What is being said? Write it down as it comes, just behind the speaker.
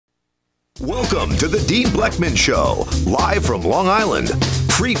Welcome to the Dean Bleckman Show, live from Long Island.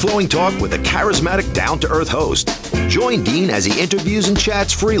 Free-flowing talk with a charismatic, down-to-earth host. Join Dean as he interviews and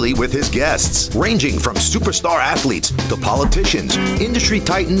chats freely with his guests, ranging from superstar athletes to politicians, industry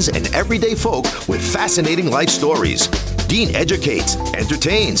titans, and everyday folk with fascinating life stories. Dean educates,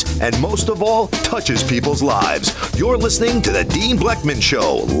 entertains, and most of all, touches people's lives. You're listening to the Dean Bleckman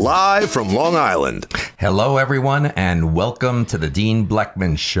Show, live from Long Island. Hello, everyone, and welcome to the Dean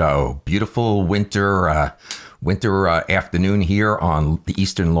Bleckman Show. Beautiful winter afternoon here on the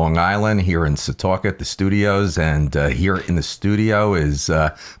Eastern Long Island, here in Setauket, the studios. And here in the studio is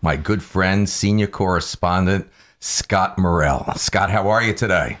my good friend, senior correspondent, Scott Morell. Scott, how are you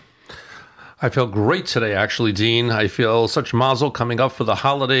today? I feel great today, actually, Dean. I feel such mazel coming up for the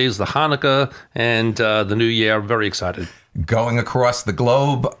holidays, the Hanukkah, and the New Year. I'm very excited. Going across the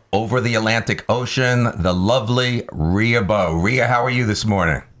globe, over the Atlantic Ocean, the lovely Ria Bowe. Ria, how are you this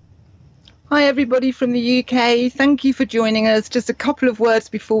morning? Hi, everybody from the UK. Thank you for joining us. Just a couple of words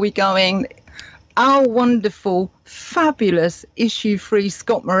before we go in. Our wonderful, fabulous, issue-free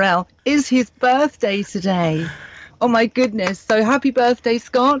Scott Morell is his birthday today. Oh, my goodness. So happy birthday,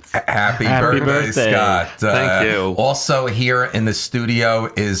 Scott. Happy birthday, Scott. Thank you. Also here in the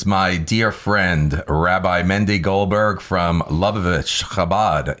studio is my dear friend, Rabbi Mendy Goldberg from Lubavitch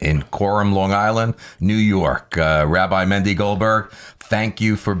Chabad in Coram, Long Island, New York. Rabbi Mendy Goldberg, thank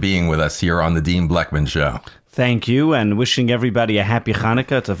you for being with us here on the Dean Bleckman Show. Thank you, and wishing everybody a happy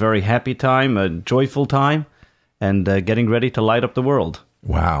Hanukkah. It's a very happy time, a joyful time, and getting ready to light up the world.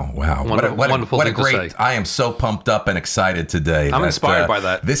 Wow. What a great, I am so pumped up and excited today. I'm inspired by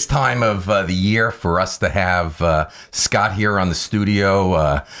that. This time of the year for us to have Scott here on the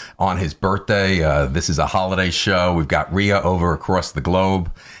studio on his birthday. This is a holiday show. We've got Ria over across the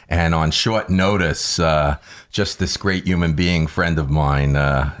globe. And on short notice, just this great human being, friend of mine,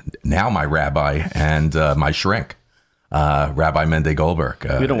 now my rabbi and my shrink. Rabbi Mendy Goldberg.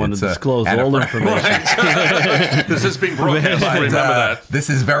 We don't want to disclose all information. This is being broadcast. Remember that. This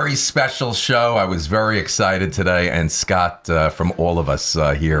is a very special show. I was very excited today. And Scott, from all of us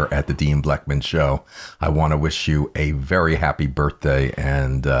here at the Dean Bleckman Show, I want to wish you a very happy birthday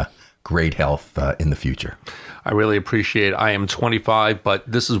and great health in the future. I really appreciate it. I am 25,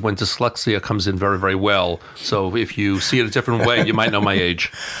 but this is when dyslexia comes in very, very well. So if you see it a different way, you might know my age.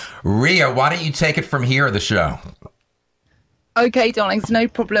 Ria, why don't you take it from here, the show? Okay, darlings, no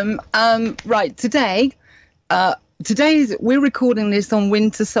problem. Right, today we're recording this on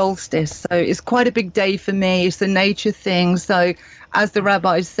winter solstice, so it's quite a big day for me. It's a nature thing. So as the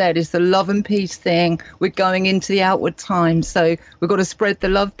rabbi said, it's the love and peace thing. We're going into the outward time, so we've got to spread the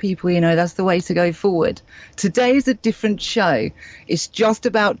love, people. You know, that's the way to go forward. Today is a different show. It's just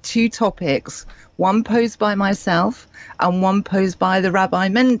about two topics, one posed by myself and one posed by the Rabbi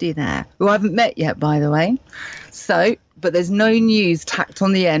Mendy there, who I haven't met yet, by the way. But there's no news tacked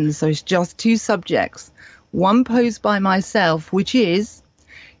on the end, so it's just two subjects. One posed by myself, which is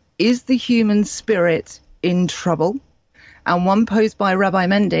the human spirit in trouble? And one posed by Rabbi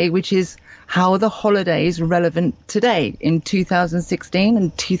Mendy, which is, how are the holidays relevant today in 2016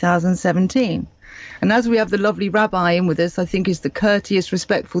 and 2017? And as we have the lovely rabbi in with us, I think it's the courteous,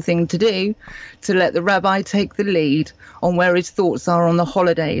 respectful thing to do to let the rabbi take the lead on where his thoughts are on the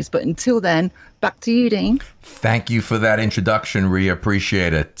holidays. But until then, back to you, Dean. Thank you for that introduction, Ria.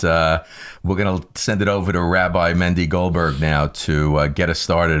 Appreciate it. We're going to send it over to Rabbi Mendy Goldberg now to get us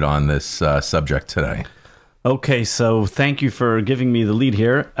started on this subject today. Okay, so thank you for giving me the lead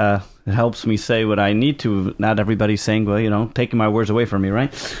here. It helps me say what I need to. Not everybody's saying, well, you know, taking my words away from me,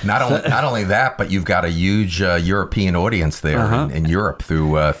 right? Not only that, but you've got a huge European audience there in Europe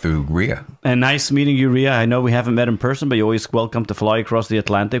through Ria. And nice meeting you, Ria. I know we haven't met in person, but you're always welcome to fly across the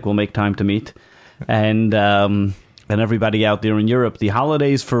Atlantic. We'll make time to meet. And everybody out there in Europe, the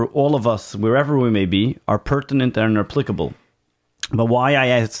holidays for all of us, wherever we may be, are pertinent and applicable. But why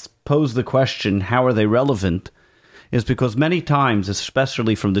I pose the question, how are they relevant, is because many times,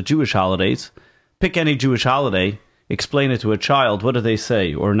 especially from the Jewish holidays, pick any Jewish holiday, explain it to a child, what do they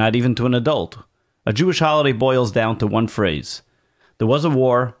say? Or not even to an adult. A Jewish holiday boils down to one phrase. There was a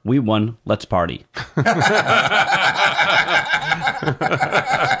war, we won, let's party.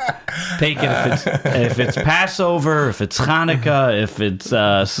 Take it if it's Passover, if it's Hanukkah, if it's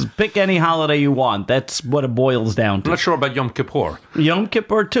pick any holiday you want. That's what it boils down to. I'm not sure about Yom Kippur. Yom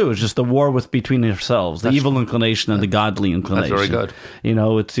Kippur too is just the war between yourselves, the evil inclination and the godly inclination. That's very good. You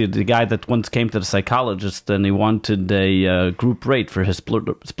know, it's the guy that once came to the psychologist and he wanted a group rate for his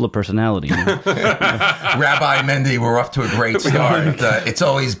split personality. You know? Rabbi Mendy, we're off to a great start. it's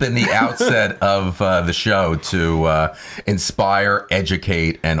always been the outset of the show to inspire,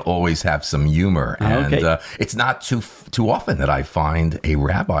 educate, and always have some humor. And it's not too often that I find a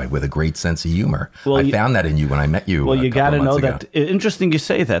rabbi with a great sense of humor. Well, I found that in you when I met you. Well, you got to know that. Interesting you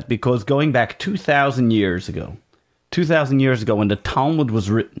say that, because going back 2,000 years ago, when the Talmud was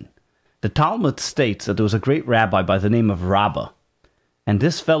written, the Talmud states that there was a great rabbi by the name of Rabbah. And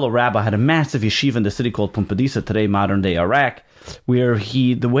this fellow rabbi had a massive yeshiva in the city called Pumbedisa, today modern-day Iraq, where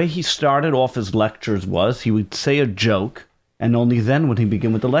the way he started off his lectures was he would say a joke, and only then would he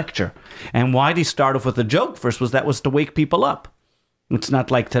begin with the lecture. And why did he start off with a joke first was to wake people up. It's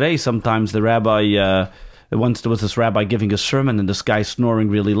not like today. Sometimes the rabbi, once there was this rabbi giving a sermon, and this guy snoring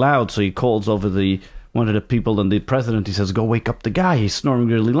really loud, so he calls over one of the people and the president, he says, go wake up the guy, he's snoring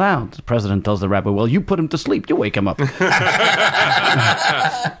really loud. The president tells the rabbi, well, you put him to sleep, you wake him up.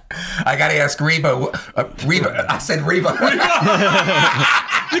 I got to ask Reba. I said Reba. I'm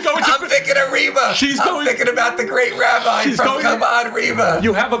thinking of Reba. I'm thinking about the great rabbi Come On, Reba.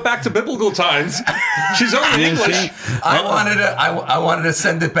 You have her back to biblical times. She's only English. I wanted to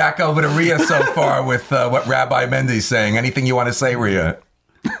send it back over to Rhea so far with what Rabbi Mendy's saying. Anything you want to say, Rhea?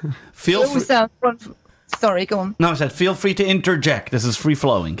 Feel free. Sorry, go on. No, I said feel free to interject. This is free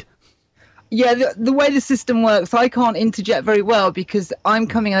flowing. Yeah, the way the system works, I can't interject very well because I'm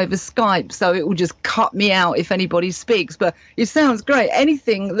coming over Skype, so it will just cut me out if anybody speaks. But it sounds great.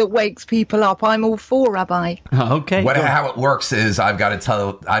 Anything that wakes people up, I'm all for, Rabbi. Okay. How it works is I've got to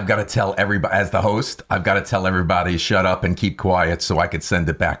tell everybody, as the host, I've got to tell everybody shut up and keep quiet so I could send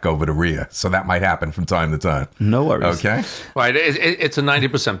it back over to Rhea. So that might happen from time to time. No worries. Okay. Right. It's a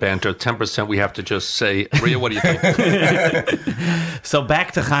 90% banter. 10% we have to just say, Rhea, what do you think? So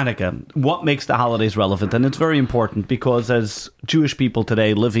back to Hanukkah. What makes the holidays relevant? And it's very important because as Jewish people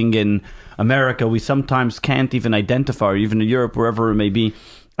today living in America, we sometimes can't even identify, or even in Europe, wherever it may be,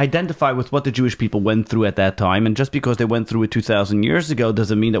 identify with what the Jewish people went through at that time. And just because they went through it 2,000 years ago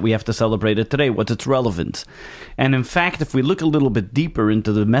doesn't mean that we have to celebrate it today. What's its relevance? And in fact, if we look a little bit deeper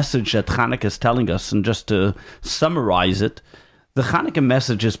into the message that Hanukkah is telling us, and just to summarize it, the Hanukkah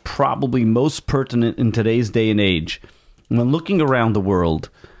message is probably most pertinent in today's day and age. When looking around the world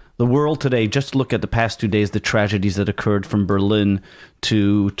today, just look at the past 2 days, the tragedies that occurred from Berlin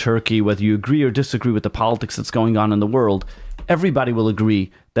to Turkey, whether you agree or disagree with the politics that's going on in the world, everybody will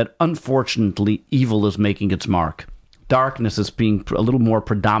agree that unfortunately evil is making its mark. Darkness is being a little more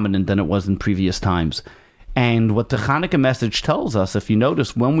predominant than it was in previous times. And what the Hanukkah message tells us, if you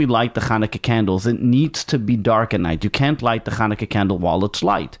notice, when we light the Hanukkah candles, it needs to be dark at night. You can't light the Hanukkah candle while it's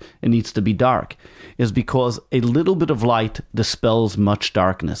light. It needs to be dark. Is because a little bit of light dispels much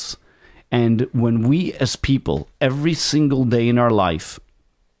darkness. And when we as people, every single day in our life,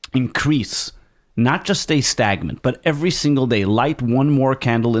 increase, not just stay stagnant, but every single day light one more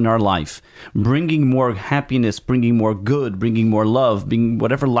candle in our life, bringing more happiness, bringing more good, bringing more love, being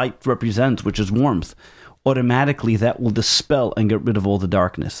whatever light represents, which is warmth, automatically that will dispel and get rid of all the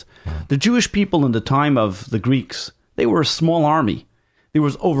darkness. The Jewish people in the time of the Greeks, they were a small army. There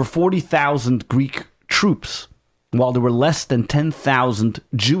was over 40,000 Greek troops, while there were less than 10,000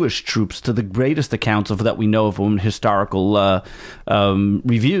 Jewish troops to the greatest accounts of that we know of in historical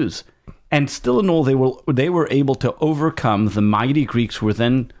reviews. And still in all, they were able to overcome the mighty Greeks who were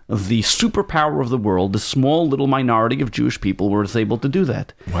then the superpower of the world. The small little minority of Jewish people was able to do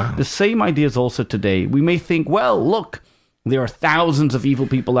that. Wow. The same idea is also today. We may think, well, look, there are thousands of evil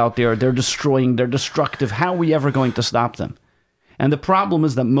people out there. They're destroying, they're destructive. How are we ever going to stop them? And the problem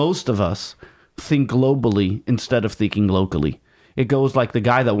is that most of us think globally instead of thinking locally. It goes like the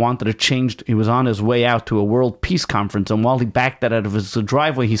guy that wanted to change. He was on his way out to a World Peace Conference, and while he backed that out of his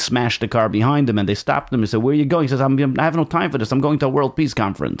driveway, he smashed the car behind him, and they stopped him and said, where are you going? He says, I have no time for this. I'm going to a World Peace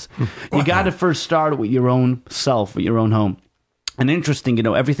Conference. You got to first start with your own self, with your own home. And interesting,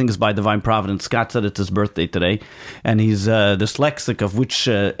 everything is by divine providence. Scott said it's his birthday today, and he's dyslexic of which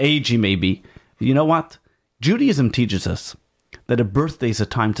age he may be. You know what? Judaism teaches us that a birthday is a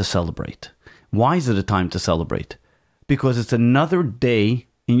time to celebrate. Why is it a time to celebrate? Because it's another day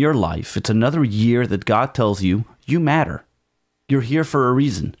in your life. It's another year that God tells you, you matter. You're here for a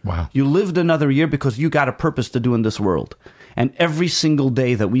reason. Wow. You lived another year because you got a purpose to do in this world. And every single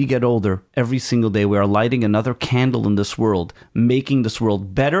day that we get older, every single day we are lighting another candle in this world, making this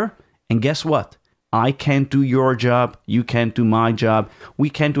world better. And guess what? I can't do your job. You can't do my job. We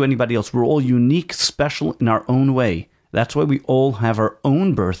can't do anybody else. We're all unique, special in our own way. That's why we all have our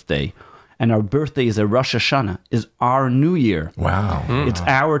own birthday. And our birthday is a Rosh Hashanah, is our new year. Wow. It's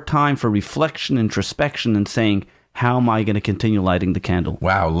our time for reflection, introspection, and saying, how am I going to continue lighting the candle?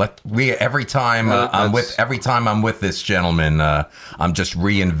 Wow! Every time I'm with this gentleman, I'm just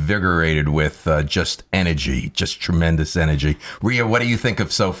reinvigorated with just energy, just tremendous energy. Ria, what do you think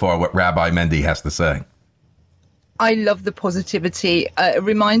of so far? What Rabbi Mendy has to say? I love the positivity. It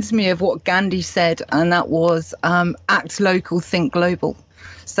reminds me of what Gandhi said, and that was act local, think global.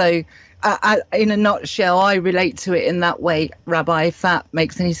 So in a nutshell, I relate to it in that way, Rabbi, if that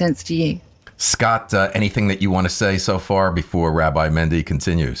makes any sense to you. Scott, anything that you want to say so far before Rabbi Mendy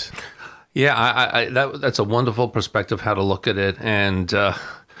continues? Yeah, that's a wonderful perspective how to look at it, and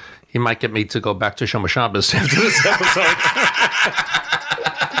he might get me to go back to Shomer Shabbos after this episode.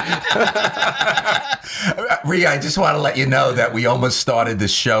 Ria, I just want to let you know that we almost started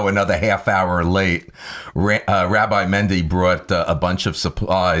this show another half hour late. Rabbi Mendy brought a bunch of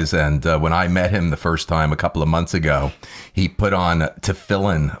supplies, and when I met him the first time a couple of months ago, he put on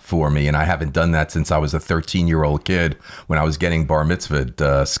tefillin for me, and I haven't done that since I was a 13-year-old kid when I was getting bar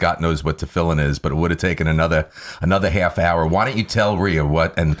mitzvahed. Scott knows what tefillin is, but it would have taken another half hour. Why don't you tell Ria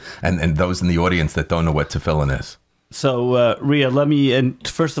what, and those in the audience that don't know what tefillin is? So, Ria, let me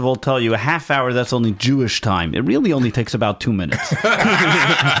first of all tell you, a half hour, that's only Jewish time. It really only takes about 2 minutes.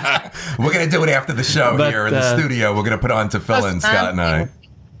 We're going to do it after the show here in the studio. We're going to put on tefillin, Scott and I.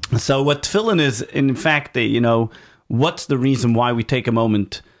 So what tefillin is, in fact, what's the reason why we take a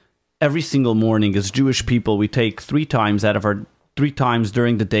moment every single morning as Jewish people? We take 3 times out of our 3 times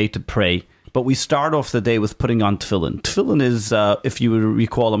during the day to pray. But we start off the day with putting on tefillin. Tefillin is, if you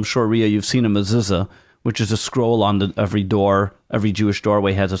recall, I'm sure, Ria, you've seen a mezuzah, which is a scroll on every door. Every Jewish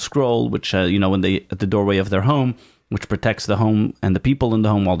doorway has a scroll, which, at the doorway of their home, which protects the home and the people in the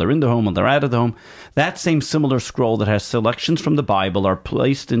home while they're in the home, while they're out of the home. That same similar scroll that has selections from the Bible are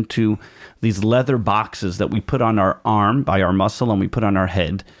placed into these leather boxes that we put on our arm by our muscle and we put on our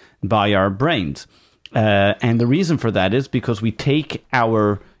head by our brains. And the reason for that is because we take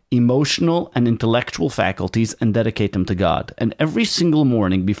our emotional and intellectual faculties and dedicate them to God. And every single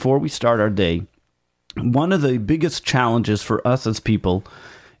morning before we start our day, one of the biggest challenges for us as people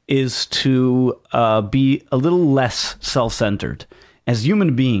is to be a little less self-centered. As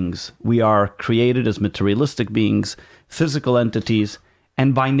human beings, we are created as materialistic beings, physical entities,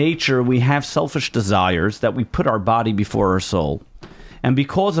 and by nature we have selfish desires that we put our body before our soul. And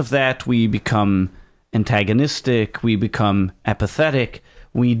because of that, we become antagonistic, we become apathetic,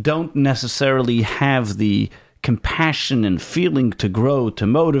 we don't necessarily have the compassion and feeling to grow, to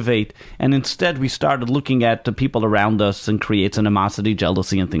motivate, and instead we started looking at the people around us and creates animosity,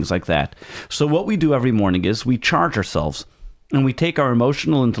 jealousy, and things like that. So what we do every morning is we charge ourselves, and we take our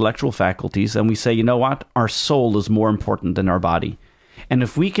emotional, intellectual faculties, and we say, you know what? Our soul is more important than our body. And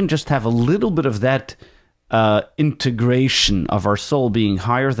if we can just have a little bit of that integration of our soul being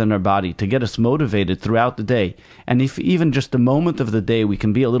higher than our body to get us motivated throughout the day, and if even just a moment of the day we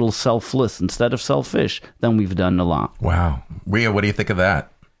can be a little selfless instead of selfish, then we've done a lot. Wow. Ria, what do you think of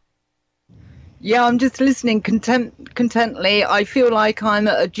that? Yeah, I'm just listening contently. I feel like I'm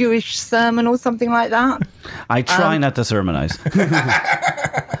at a Jewish sermon or something like that. I try not to sermonize.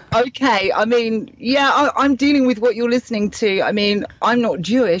 Okay, I mean, yeah, I'm dealing with what you're listening to. I mean, I'm not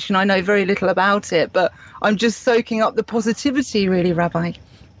Jewish and I know very little about it, but I'm just soaking up the positivity, really, Rabbi.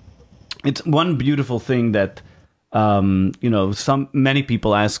 It's one beautiful thing that, many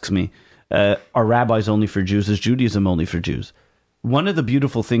people ask me, are rabbis only for Jews? Is Judaism only for Jews? One of the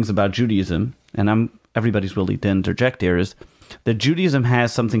beautiful things about Judaism, and everybody's willing to interject here, is that Judaism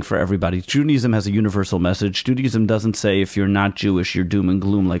has something for everybody. Judaism has a universal message. Judaism doesn't say if you're not Jewish, you're doom and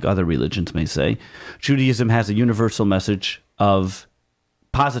gloom like other religions may say. Judaism has a universal message of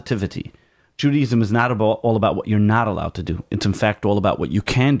positivity. Judaism is not all about what you're not allowed to do. It's in fact all about what you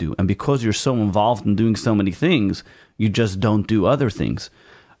can do. And because you're so involved in doing so many things, you just don't do other things.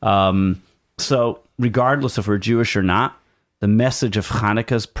 So regardless if we're Jewish or not, the message of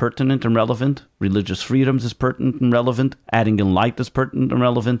Hanukkah is pertinent and relevant. Religious freedoms is pertinent and relevant. Adding in light is pertinent and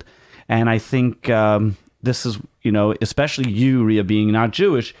relevant. And I think this is, especially you, Ria, being not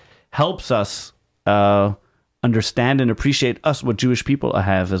Jewish, helps us understand and appreciate us, what Jewish people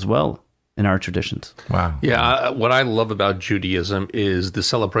have as well in our traditions. Wow. Yeah, what I love about Judaism is the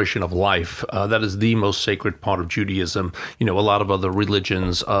celebration of life. That is the most sacred part of Judaism. A lot of other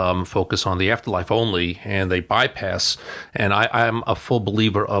religions focus on the afterlife only, and they bypass. And I'm a full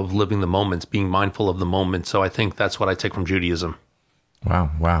believer of living the moments, being mindful of the moment. So I think that's what I take from Judaism.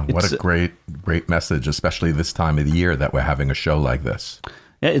 Wow. What a great message, especially this time of the year that we're having a show like this.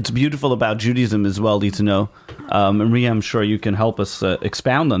 Yeah, it's beautiful about Judaism as well, to know. And Ria, I'm sure you can help us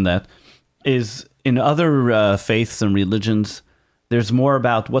expound on that. Is in other faiths and religions, there's more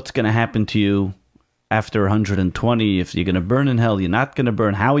about what's going to happen to you after 120, if you're going to burn in hell, you're not going to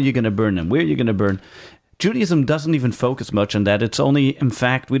burn, how are you going to burn, and where are you going to burn. Judaism doesn't even focus much on that. It's only, in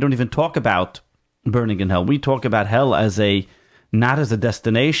fact, we don't even talk about burning in hell. We talk about hell as not as a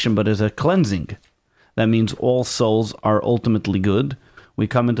destination, but as a cleansing. That means all souls are ultimately good. We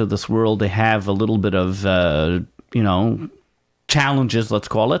come into this world, they have a little bit of, challenges, let's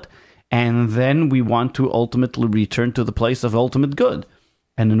call it, and then we want to ultimately return to the place of ultimate good.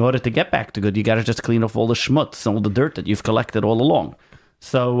 And in order to get back to good, you got to just clean off all the schmutz and all the dirt that you've collected all along.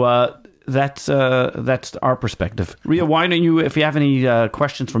 So that's our perspective. Ria, why don't you, if you have any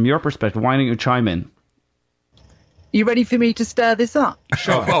questions from your perspective, why don't you chime in? You ready for me to stir this up?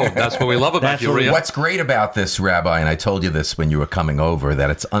 Sure. Oh, that's what we love about you, Ria. What's great about this, Rabbi, and I told you this when you were coming over, that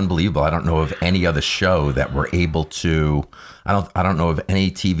it's unbelievable. I don't know of any other show that we're able to, I don't know of any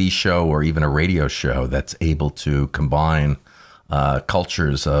TV show or even a radio show that's able to combine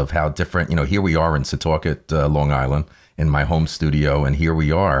cultures of how different, here we are in Setauket, Long Island, in my home studio, and here we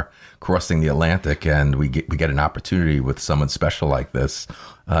are crossing the Atlantic, and we get an opportunity with someone special like this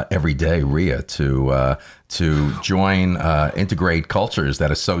every day, Ria, to join, integrate cultures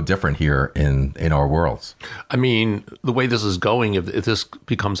that are so different here in our worlds. I mean, the way this is going, if this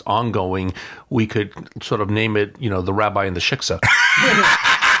becomes ongoing, we could sort of name it, the Rabbi and the Shiksa.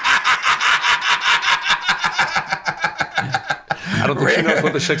 I don't think she knows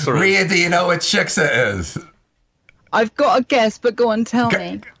what the Shiksa is. Ria, do you know what Shiksa is? I've got a guess, but go on, tell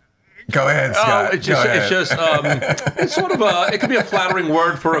me. Go ahead, Scott. It's sort of it could be a flattering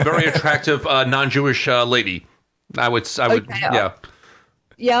word for a very attractive non-Jewish lady. I would, yeah.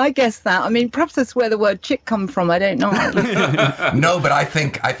 Yeah, I guess that. I mean, perhaps that's where the word chick come from. I don't know. No, but I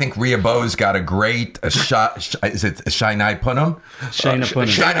think Ria Bo's got a great is it Shainai Punim? Shaina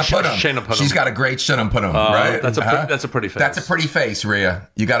Punim. She's got a great Shainai Punim, right? That's a pretty face. That's a pretty face, Ria.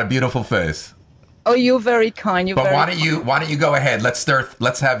 You got a beautiful face. Oh, you're very kind. But why don't you go ahead?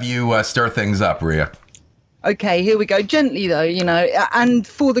 Let's have you stir things up, Ria. Okay, here we go. Gently though, and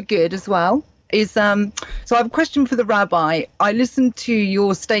for the good as well. So I have a question for the Rabbi. I listened to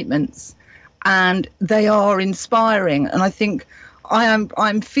your statements, and they are inspiring. And I think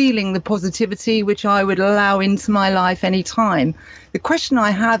I'm feeling the positivity which I would allow into my life any time. The question I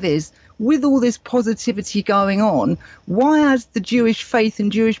have is, with all this positivity going on, why has the Jewish faith and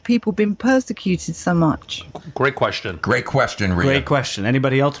Jewish people been persecuted so much? Great question. Great question, Ria. Great question.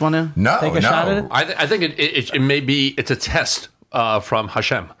 Anybody else want to take a shot at it? I think it may be, it's a test from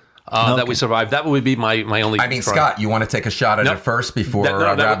Hashem. That we survived. That would be my only. I mean, Scott, you want to take a shot at it first before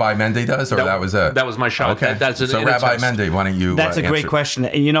Rabbi Mendy does, or that was it? That was my shot. Okay. So Rabbi Mendy, why don't you? That's a great question.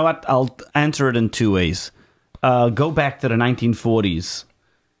 And you know what? I'll answer it in two ways. Go back to the 1940s,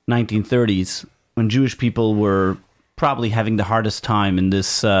 1930s, when Jewish people were probably having the hardest time in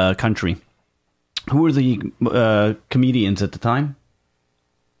this country. Who were the comedians at the time?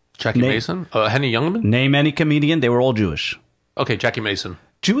 Jackie Mason, Henny Youngman. Name any comedian. They were all Jewish. Okay, Jackie Mason.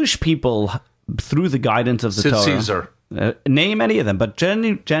 Jewish people, through the guidance of the Torah. Caesar. Name any of them, but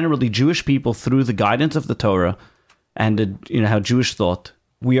generally Jewish people, through the guidance of the Torah and how Jewish thought,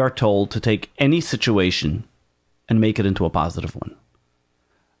 we are told to take any situation and make it into a positive one.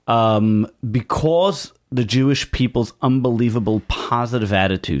 Because the Jewish people's unbelievable positive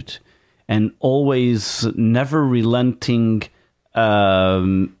attitude and always never relenting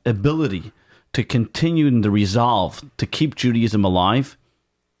ability to continue in the resolve to keep Judaism alive,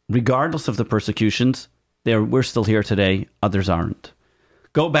 regardless of the persecutions, we're still here today, others aren't.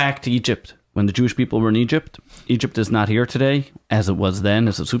 Go back to Egypt. When the Jewish people were in Egypt, Egypt is not here today, as it was then,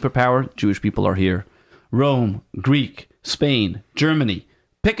 as a superpower. Jewish people are here. Rome, Greek, Spain, Germany,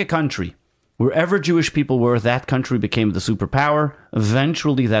 pick a country. Wherever Jewish people were, that country became the superpower.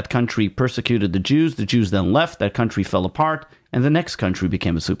 Eventually, that country persecuted the Jews. The Jews then left. That country fell apart, and the next country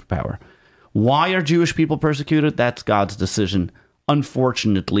became a superpower. Why are Jewish people persecuted? That's God's decision.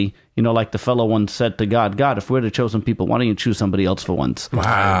 Unfortunately, like the fellow once said to God, God, if we're the chosen people, why don't you choose somebody else for once? Wow.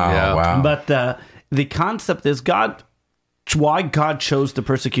 Yeah. Wow. But the concept is why God chose to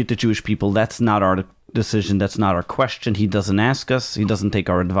persecute the Jewish people. That's not our decision. That's not our question. He doesn't ask us. He doesn't take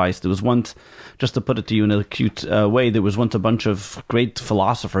our advice. There was once, just to put it to you in a cute way, there was once a bunch of great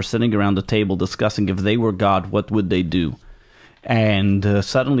philosophers sitting around the table discussing if they were God, what would they do? And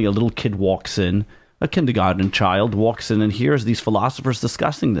suddenly a little kid walks in, a kindergarten child walks in and hears these philosophers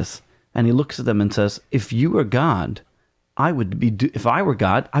discussing this. And he looks at them and says, if you were God, if I were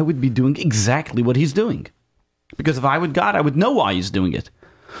God, I would be doing exactly what he's doing. Because if I were God, I would know why he's doing it.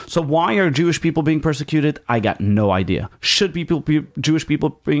 So why are Jewish people being persecuted? I got no idea. Should Jewish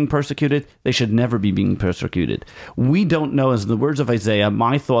people being persecuted? They should never be being persecuted. We don't know, as in the words of Isaiah,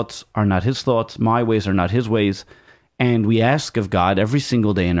 my thoughts are not his thoughts, my ways are not his ways. And we ask of God every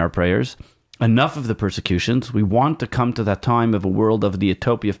single day in our prayers, enough of the persecutions. We want to come to that time of a world of the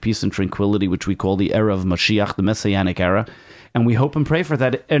utopia of peace and tranquility, which we call the era of Mashiach, the Messianic era. And we hope and pray for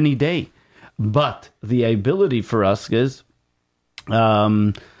that any day. But the ability for us is,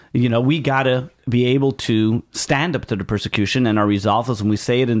 we got to be able to stand up to the persecution, and our resolve is, when we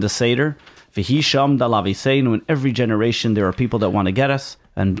say it in the Seder, V'hisham dalaviseinu, in every generation there are people that want to get us,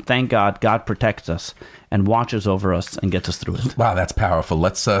 and thank God, God protects us and watches over us and gets us through it. Wow, that's powerful.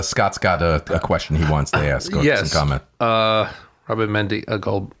 Scott's got a question he wants to ask. Yes. Some comment. Rabbi Mendy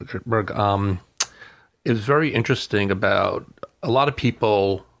Goldberg, it was very interesting about a lot of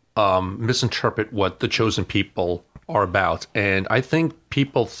people misinterpret what the chosen people are about. And I think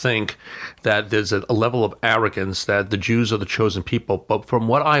people think that there's a level of arrogance that the Jews are the chosen people. But from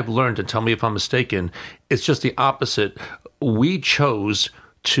what I've learned, and tell me if I'm mistaken, it's just the opposite. We chose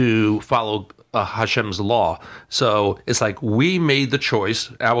to follow Hashem's law. So it's like we made the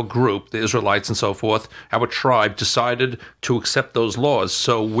choice, our group, the Israelites and so forth, our tribe decided to accept those laws.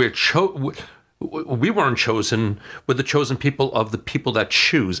 So we weren't chosen, we're the chosen people of the people that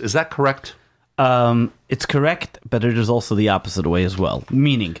choose. Is that correct? It's correct, but it is also the opposite way as well.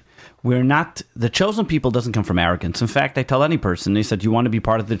 Meaning, we're not, the chosen people doesn't come from arrogance. In fact, I tell any person, they said, you want to be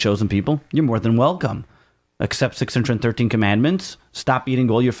part of the chosen people? You're more than welcome. Accept 613 commandments, stop eating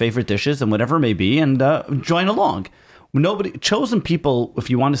all your favorite dishes and whatever it may be, and join along. Chosen people,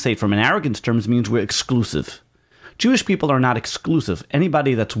 if you want to say it from an arrogance terms, means we're exclusive. Jewish people are not exclusive.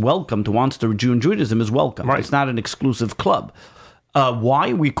 Anybody that's welcomed who wants to Jew in Judaism is welcome. Right. It's not an exclusive club.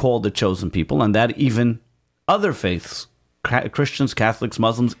 Why we call the chosen people, and that even other faiths, Christians, Catholics,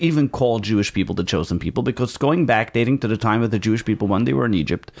 Muslims, even call Jewish people the chosen people, because going back, dating to the time of the Jewish people when they were in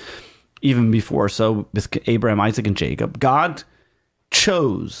Egypt, even before, so with Abraham, Isaac, and Jacob, God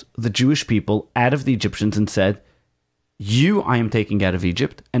chose the Jewish people out of the Egyptians and said, you I am taking out of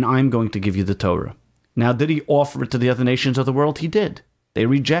Egypt, and I'm going to give you the Torah. Now, did he offer it to the other nations of the world? He did. They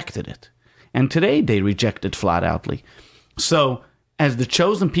rejected it. And today they reject it flat outly. So, as the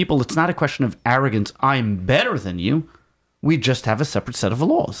chosen people, it's not a question of arrogance, I'm better than you. We just have a separate set of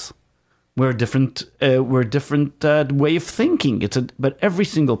laws. We're a different way of thinking. But every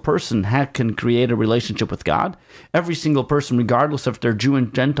single person can create a relationship with God. Every single person, regardless if they're Jew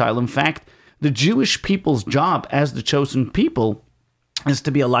and Gentile. In fact, the Jewish people's job as the chosen people is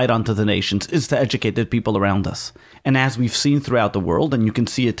to be a light unto the nations, is to educate the people around us. And as we've seen throughout the world, and you can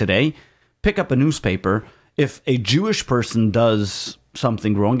see it today, pick up a newspaper. If a Jewish person does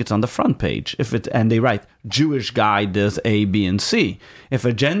something wrong, it's on the front page. And they write, Jewish guy does A, B, and C. If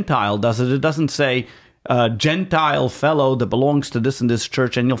a Gentile does it, it doesn't say, Gentile fellow that belongs to this and this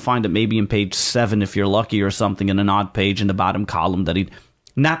church, and you'll find it maybe in page 7 if you're lucky, or something in an odd page in the bottom column that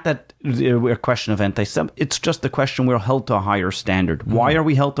not that we're a question of anti-Semitism. It's just a question we're held to a higher standard. Mm. Why are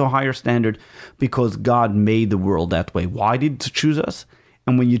we held to a higher standard? Because God made the world that way. Why did He choose us?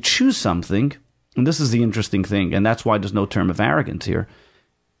 And when you choose something, and this is the interesting thing, and that's why there's no term of arrogance here,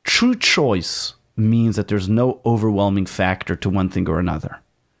 true choice means that there's no overwhelming factor to one thing or another.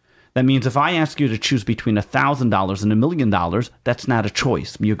 That means if I ask you to choose between $1,000 and $1 million, that's not a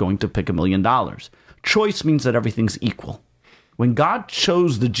choice. You're going to pick $1 million. Choice means that everything's equal. When God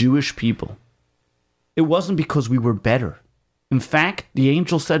chose the Jewish people, it wasn't because we were better. In fact, the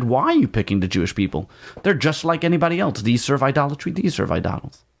angel said, why are you picking the Jewish people? They're just like anybody else. These serve idolatry, these serve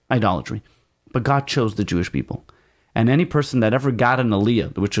idolatry. But God chose the Jewish people. And any person that ever got an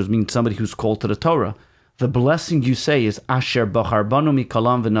aliyah, which means somebody who's called to the Torah, the blessing you say is, Asher bachar banu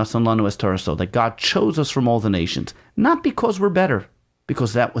mikolam v'nasan lanu es Torah, so that God chose us from all the nations. Not because we're better,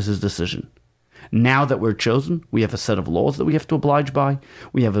 because that was His decision. Now that we're chosen, we have a set of laws that we have to oblige by.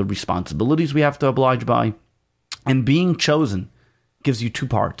 We have responsibilities we have to oblige by. And being chosen gives you two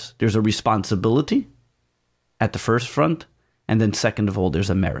parts. There's a responsibility at the first front, and then second of all,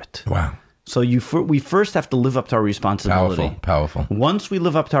 there's a merit. Wow. So we first have to live up to our responsibility. Powerful. Once we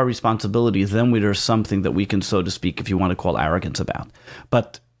live up to our responsibility, then there's something that we can, so to speak, if you want to call arrogance about.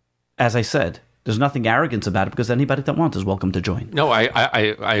 But as I said, there's nothing arrogance about it, because anybody that wants is welcome to join. No, I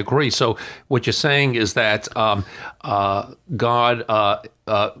agree. So what you're saying is that God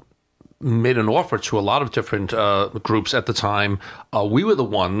made an offer to a lot of different groups at the time. We were the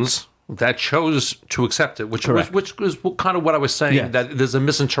ones that chose to accept it, which Correct. was kind of what I was saying, Yes. that there's a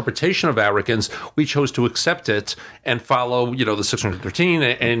misinterpretation of arrogance. We chose to accept it and follow, the 613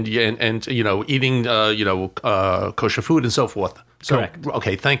 and eating, kosher food and so forth. So, Correct.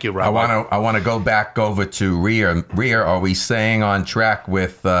 Okay, thank you, Rabbi. I want to go back over to Rhea. Rhea, are we staying on track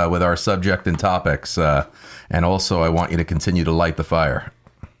with our subject and topics? And also, I want you to continue to light the fire.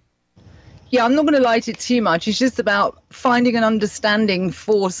 Yeah, I'm not going to light it too much. It's just about finding an understanding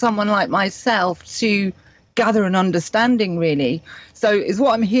for someone like myself to gather an understanding, really. So is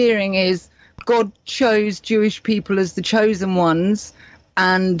what I'm hearing is God chose Jewish people as the chosen ones,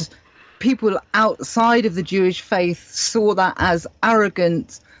 and people outside of the Jewish faith saw that as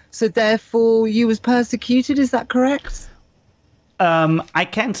arrogant. So therefore you was persecuted. Is that correct? I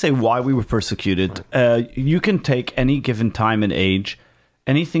can't say why we were persecuted. You can take any given time and age,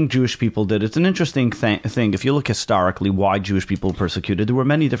 anything Jewish people did. It's an interesting thing. If you look historically, why Jewish people were persecuted, there were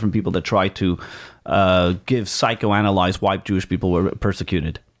many different people that tried to psychoanalyze why Jewish people were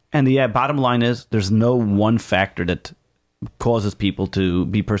persecuted. And the bottom line is, there's no one factor that causes people to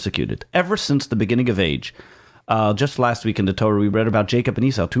be persecuted. Ever since the beginning of age, just last week in the Torah, we read about Jacob and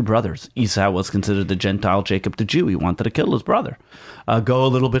Esau, two brothers. Esau was considered the Gentile, Jacob the Jew. He wanted to kill his brother. Go a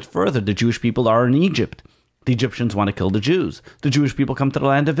little bit further. The Jewish people are in Egypt. The Egyptians want to kill the Jews. The Jewish people come to the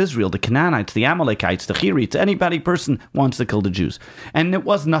land of Israel. The Canaanites, the Amalekites, the Hirites, person wants to kill the Jews. And it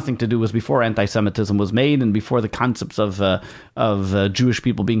was nothing to do. It was before anti-Semitism was made and before the concepts of Jewish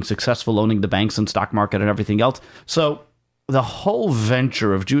people being successful, owning the banks and stock market and everything else. So the whole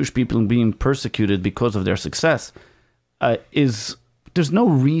venture of Jewish people being persecuted because of their success there's no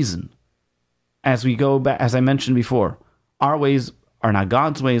reason. As we go back, as I mentioned before, our ways are not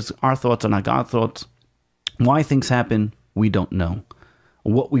God's ways. Our thoughts are not God's thoughts. Why things happen, we don't know.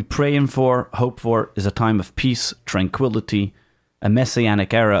 What we pray for, hope for, is a time of peace, tranquility, a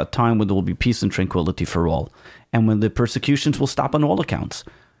messianic era, a time when there will be peace and tranquility for all, and when the persecutions will stop on all accounts.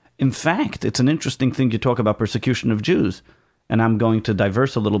 In fact, it's an interesting thing to talk about persecution of Jews, and I'm going to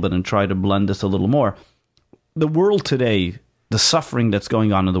diverse a little bit and try to blend this a little more. The world today, the suffering that's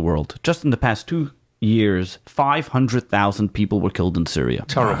going on in the world, just in the past 2 years, 500,000 people were killed in Syria.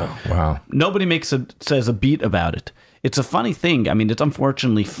 Terrible. Wow. Nobody says a beat about it. It's a funny thing. I mean, it's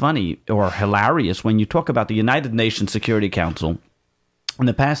unfortunately funny or hilarious when you talk about the United Nations Security Council in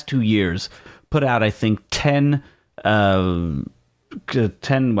the past 2 years put out, I think, 10, I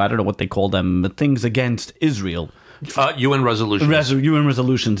don't know what they call them, but things against Israel. UN resolutions. UN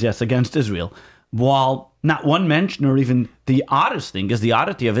resolutions, yes, against Israel. While not one mention, or even the oddest thing is the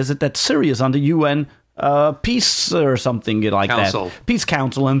oddity of it that Syria is on the UN peace or something like Council. that. Peace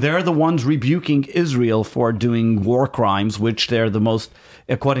Council, and they're the ones rebuking Israel for doing war crimes, which they're the most,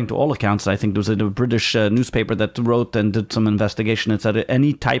 according to all accounts. I think there was a British newspaper that wrote and did some investigation and said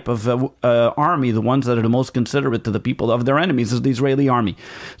any type of army, the ones that are the most considerate to the people of their enemies is the Israeli army.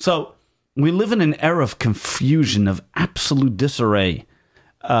 So we live in an era of confusion, of absolute disarray.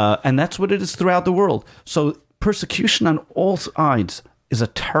 And that's what it is throughout the world. So persecution on all sides is a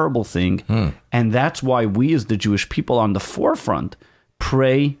terrible thing. And that's why we as the Jewish people on the forefront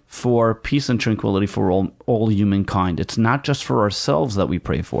pray for peace and tranquility for all humankind. It's not just for ourselves that we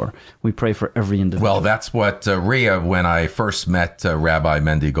pray for. We pray for every individual. Well, that's what, Rhea, when I first met Rabbi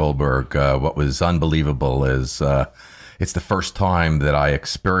Mendy Goldberg, what was unbelievable is it's the first time that I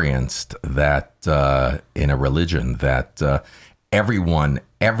experienced that in a religion that everyone,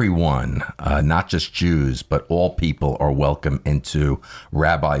 not just Jews, but all people are welcome into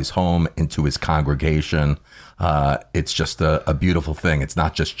Rabbi's home, into his congregation. It's just a beautiful thing. It's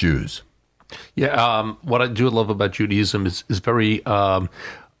not just Jews. Yeah, what I do love about Judaism is very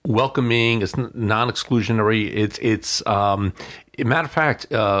welcoming. It's non-exclusionary. It's matter of fact,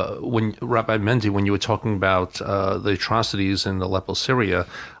 when Rabbi Mendy, when you were talking about the atrocities in Aleppo, Syria,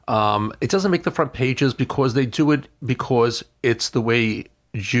 it doesn't make the front pages because they do it because it's the way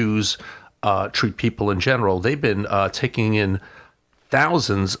Jews treat people in general. They've been taking in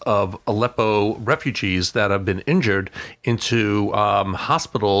thousands of Aleppo refugees that have been injured into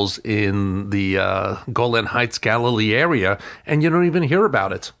hospitals in the Golan Heights, Galilee area, and you don't even hear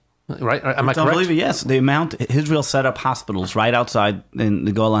about it. Right? Am I correct? Yes. The amount Israel set up hospitals right outside in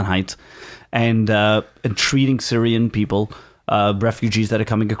the Golan Heights and treating Syrian people, refugees that are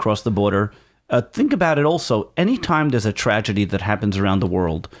coming across the border. Think about it also. Anytime there's a tragedy that happens around the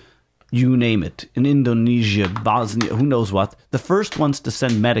world, you name it, in Indonesia, Bosnia, who knows what, the first ones to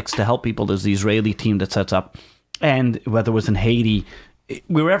send medics to help people is the Israeli team that sets up, and whether it was in Haiti,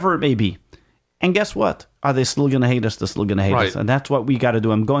 wherever it may be. And guess what? Are they still going to hate us? They're still going to hate us. And that's what we got to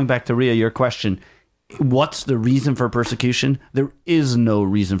do. I'm going back to Rhea, your question. what's the reason for persecution? There is no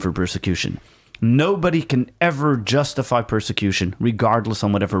reason for persecution. Nobody can ever justify persecution, regardless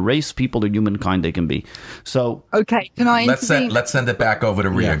on whatever race, people, or humankind they can be. So, okay, can I intervene? Let's send it back over to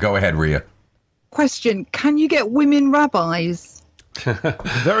Rhea. Yeah. Go ahead, Rhea. Question: can you get women rabbis?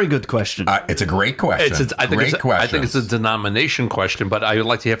 Very good question. It's a great question. I think it's a denomination question, but I would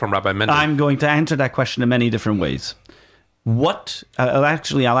like to hear from Rabbi Mendy. I'm going to answer that question in many different ways. I'll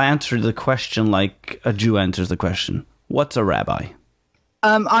answer the question like a Jew answers the question. What's a rabbi?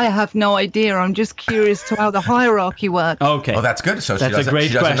 I have no idea. I'm just curious to how the hierarchy works. Okay. Oh, that's good. So That's a great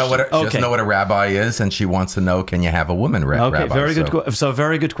she doesn't know question. she doesn't know what a rabbi is, and she wants to know, can you have a woman rabbi? Okay, very good. So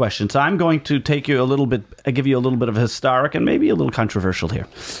very good question. So I'm going to give you a little bit of a historic and maybe a little controversial here,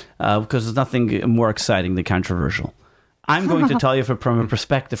 because there's nothing more exciting than controversial. I'm going to tell you from a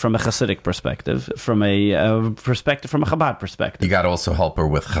perspective, from a Hasidic perspective, from a Chabad perspective. You got to also help her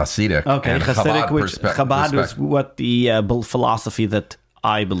with Hasidic. Okay, and Hasidic, Chabad is perspective. what the philosophy that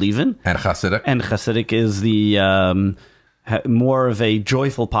I believe in. And Hasidic? And Hasidic is the more of a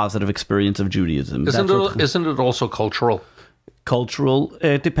joyful, positive experience of Judaism. Isn't it also cultural? Cultural,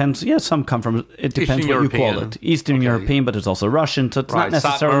 it depends. Yeah, some come from, it depends what you call it. Eastern European, but it's also Russian, so it's not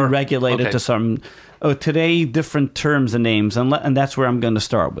necessarily regulated to some. Today, different terms and names, and that's where I'm going to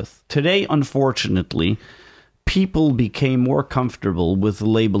start with. Today, unfortunately, people became more comfortable with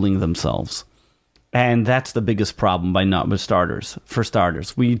labeling themselves. And that's the biggest problem for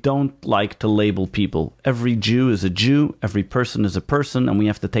starters. We don't like to label people. Every Jew is a Jew. Every person is a person. And we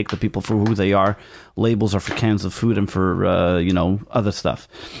have to take the people for who they are. Labels are for cans of food and for, other stuff.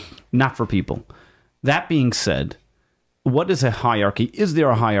 Not for people. That being said, what is a hierarchy? Is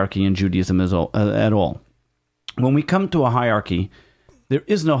there a hierarchy in Judaism at all? When we come to a hierarchy, there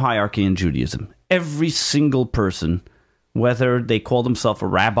is no hierarchy in Judaism. Every single person, whether they call themselves a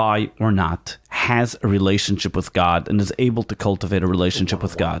rabbi or not, has a relationship with God and is able to cultivate a relationship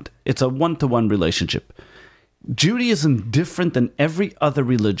with God. It's a one-to-one relationship. Judaism, different than every other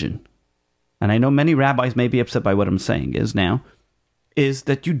religion, and I know many rabbis may be upset by what I'm saying, is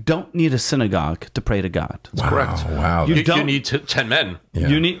that you don't need a synagogue to pray to God. That's correct. Wow. You need 10 men. Yeah.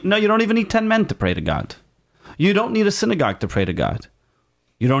 You don't even need 10 men to pray to God. You don't need a synagogue to pray to God.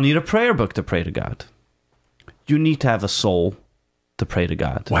 You don't need a prayer book to pray to God. You need to have a soul to pray to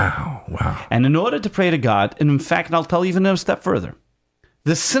God. Wow. And in order to pray to God, and in fact, I'll tell you even a step further,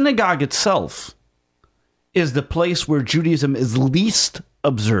 the synagogue itself is the place where Judaism is least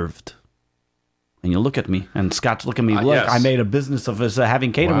observed. And you look at me, and Scott's look at me. Look, yes. I made a business of us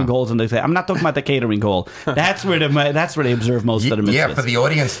having catering goals, and they say, "I'm not talking about the catering goal. That's where they observe most of the mitzvahs." Yeah, for the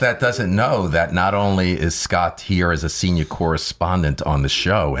audience that doesn't know, that not only is Scott here as a senior correspondent on the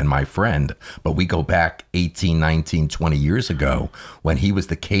show and my friend, but we go back 18, 19, 20 years ago when he was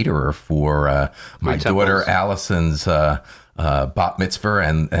the caterer for my daughter Allison's bat mitzvah,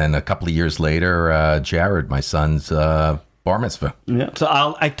 and a couple of years later, Jared, my son's bar mitzvah. Yeah. So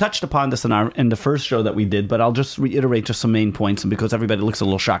I touched upon this in the first show that we did, but I'll just reiterate just some main points, and because everybody looks a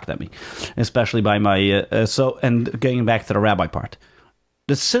little shocked at me, especially by my and getting back to the rabbi part.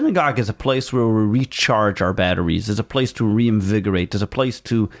 The synagogue is a place where we recharge our batteries. It's a place to reinvigorate. It's a place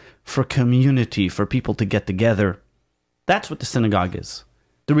for community, for people to get together. That's what the synagogue is.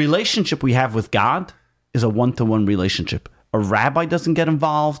 The relationship we have with God is a one-to-one relationship. A rabbi doesn't get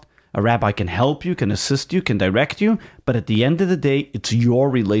involved. A rabbi can help you, can assist you, can direct you, but at the end of the day, it's your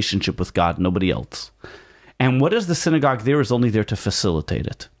relationship with God, nobody else. And what is the synagogue there is only there to facilitate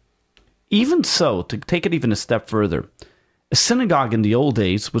it. Even so, to take it even a step further, a synagogue in the old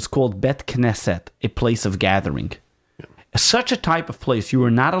days was called Bet Knesset, a place of gathering. Such a type of place, you were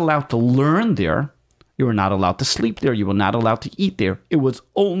not allowed to learn there, you were not allowed to sleep there, you were not allowed to eat there. It was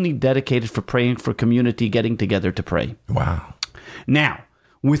only dedicated for praying, for community, getting together to pray. Wow. Now,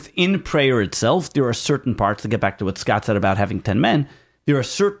 within prayer itself, there are certain parts, to get back to what Scott said about having 10 men, there are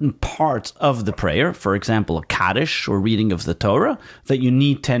certain parts of the prayer, for example, a Kaddish or reading of the Torah, that you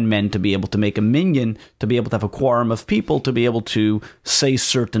need 10 men to be able to make a minyan, to be able to have a quorum of people, to be able to say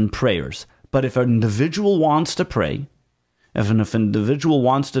certain prayers. But if an individual wants to pray, if an individual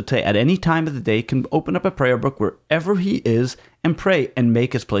wants to, at any time of the day, can open up a prayer book wherever he is and pray and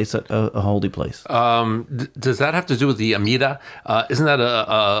make his place a holy place. Does that have to do with the Amida? Isn't that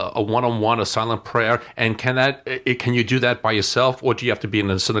a one-on-one, a silent prayer? And can you do that by yourself, or do you have to be in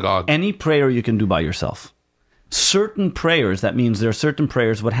a synagogue? Any prayer you can do by yourself. Certain prayers, that means there are certain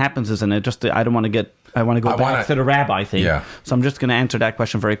prayers. What happens is, and I want to go back to the rabbi thing. Yeah. So I'm just going to answer that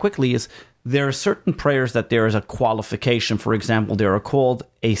question very quickly, is there are certain prayers that there is a qualification. For example, they are called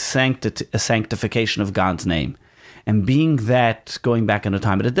a sanctification of God's name. And being that, going back in the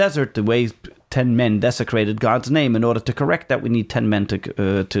time of the desert, the way 10 men desecrated God's name. In order to correct that, we need 10 men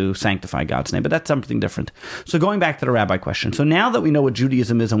to sanctify God's name. But that's something different. So going back to the rabbi question. So now that we know what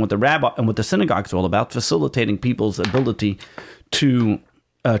Judaism is and what the synagogue is all about, facilitating people's ability to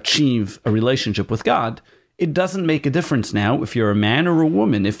achieve a relationship with God, it doesn't make a difference now if you're a man or a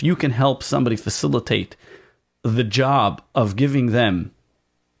woman. If you can help somebody facilitate the job of giving them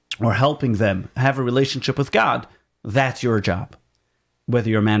or helping them have a relationship with God, that's your job, whether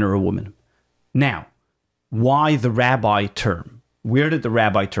you're a man or a woman. Now, why the rabbi term? Where did the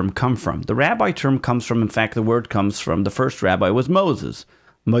rabbi term come from? The rabbi term comes from, in fact, the word comes from the first rabbi was Moses,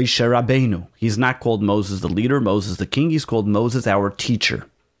 Moshe Rabbeinu. He's not called Moses the leader, Moses the king. He's called Moses our teacher.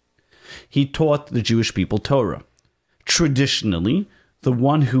 He taught the Jewish people Torah. Traditionally, the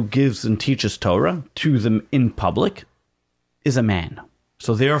one who gives and teaches Torah to them in public is a man.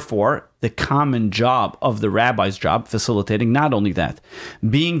 So therefore, the common job of the rabbi's job, facilitating not only that,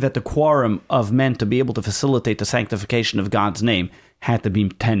 being that the quorum of men to be able to facilitate the sanctification of God's name had to be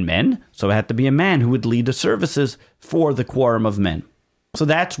 10 men, so it had to be a man who would lead the services for the quorum of men. So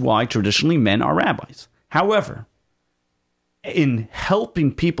that's why traditionally men are rabbis. However, in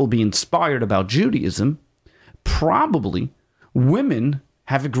helping people be inspired about Judaism, probably women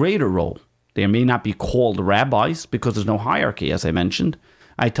have a greater role. They may not be called rabbis because there's no hierarchy, as I mentioned.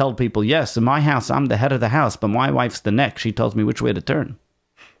 I tell people, yes, in my house, I'm the head of the house, but my wife's the neck. She tells me which way to turn.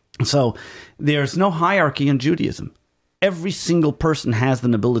 So there's no hierarchy in Judaism. Every single person has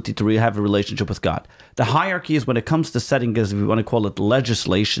the ability to have a relationship with God. The hierarchy is when it comes to setting, as we want to call it,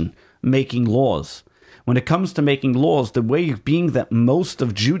 legislation, making laws. When it comes to making laws, the way being that most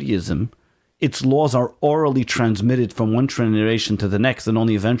of Judaism, its laws are orally transmitted from one generation to the next, and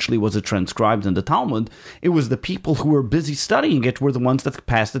only eventually was it transcribed in the Talmud. It was the people who were busy studying it were the ones that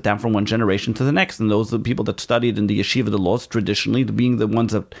passed it down from one generation to the next. And those are the people that studied in the yeshiva the laws traditionally, being the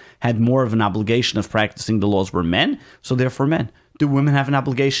ones that had more of an obligation of practicing the laws, were men, so therefore men. Do women have an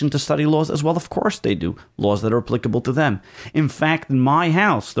obligation to study laws as well? Of course they do. Laws that are applicable to them. In fact, in my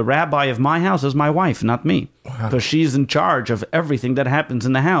house, the rabbi of my house is my wife, not me. Because she's in charge of everything that happens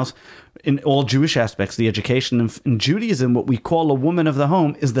in the house, in all Jewish aspects, the education. In Judaism, what we call a woman of the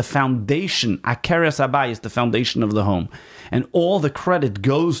home is the foundation. Akeres Abai is the foundation of the home. And all the credit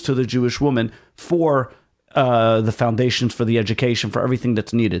goes to the Jewish woman for the foundations, for the education, for everything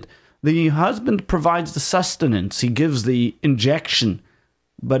that's needed. The husband provides the sustenance. He gives the injection.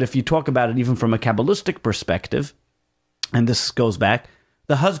 But if you talk about it even from a Kabbalistic perspective, and this goes back,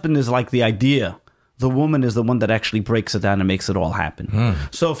 the husband is like the idea. The woman is the one that actually breaks it down and makes it all happen.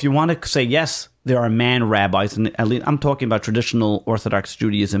 So if you want to say, yes, there are man rabbis, and I'm talking about traditional Orthodox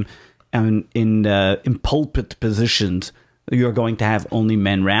Judaism, and in pulpit positions, you're going to have only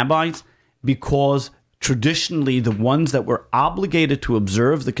men rabbis, because traditionally, the ones that were obligated to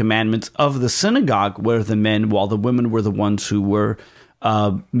observe the commandments of the synagogue were the men, while the women were the ones who were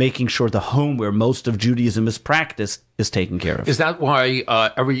making sure the home where most of Judaism is practiced is taken care of. Is that why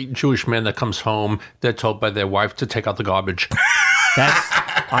every Jewish man that comes home, they're told by their wife to take out the garbage?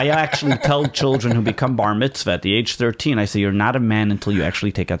 I actually tell children who become bar mitzvah at the age 13, I say, you're not a man until you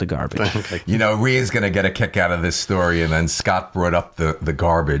actually take out the garbage. You know, Rhea's going to get a kick out of this story, and then Scott brought up the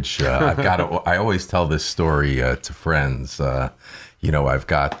garbage. I always tell this story to friends. You know, I've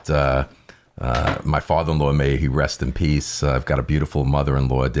got my father-in-law, may he rest in peace. I've got a beautiful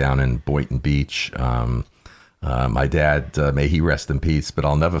mother-in-law down in Boynton Beach. My dad, may he rest in peace. But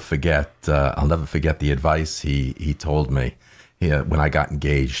I'll never forget the advice he told me. When I got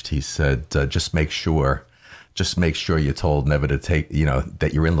engaged, he said, just make sure you're told never to take,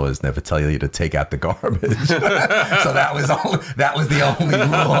 that your in-laws never tell you to take out the garbage. So that was the only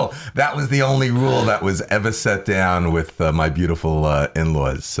rule. That was the only rule that was ever set down with my beautiful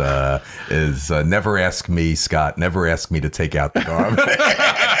in-laws. Is never ask me, Scott. Never ask me to take out the garbage.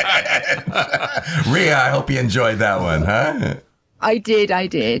 Rhea, I hope you enjoyed that one, huh? I did.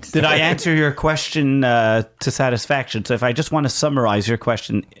 Did I answer your question to satisfaction? So if I just want to summarize your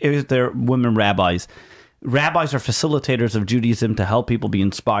question, is there women rabbis? Rabbis are facilitators of Judaism to help people be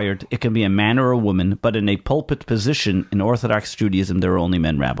inspired. It can be a man or a woman, but in a pulpit position in Orthodox Judaism, there are only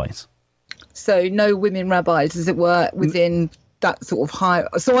men rabbis. So no women rabbis, as it were, within that sort of high.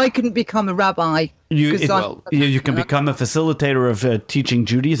 So I couldn't become a rabbi. You can become a facilitator of teaching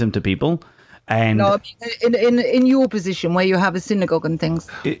Judaism to people. And no, I mean, in your position where you have a synagogue and things.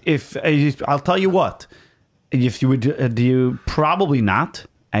 If I'll tell you what, if you would, do you probably not?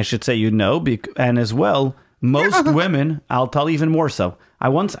 I should say and as well, most women, I'll tell you even more so. I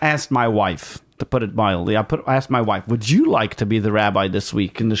once asked my wife, to put it mildly, asked my wife, would you like to be the rabbi this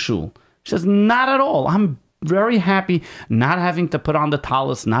week in the shul? She says, not at all. I'm very happy not having to put on the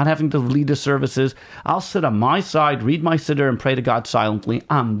tallis, not having to lead the services. I'll sit on my side, read my siddur, and pray to God silently.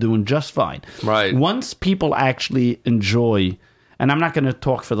 I'm doing just fine. Right. Once people actually enjoy, and I'm not going to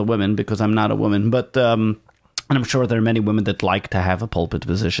talk for the women because I'm not a woman, but and I'm sure there are many women that like to have a pulpit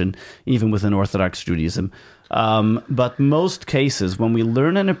position, even within Orthodox Judaism. But most cases, when we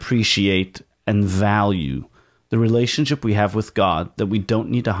learn and appreciate and value the relationship we have with God, that we don't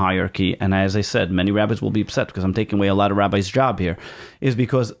need a hierarchy, and as I said, many rabbis will be upset because I'm taking away a lot of rabbis' job here, is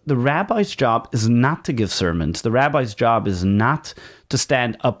because the rabbi's job is not to give sermons. The rabbi's job is not to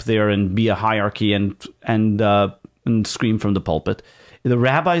stand up there and be a hierarchy and scream from the pulpit. The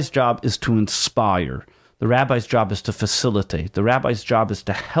rabbi's job is to inspire. The rabbi's job is to facilitate. The rabbi's job is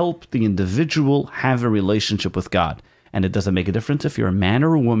to help the individual have a relationship with God. And it doesn't make a difference if you're a man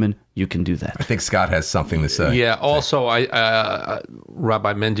or a woman, you can do that. I think Scott has something to say. Yeah, also,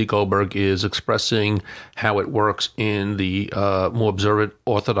 Rabbi Mendy Goldberg is expressing how it works in the more observant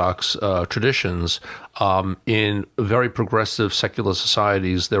Orthodox traditions. In very progressive secular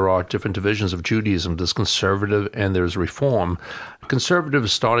societies, there are different divisions of Judaism. There's conservative and there's reform. Conservative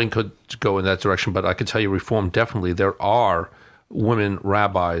is starting to go in that direction, but I can tell you reform definitely. There are women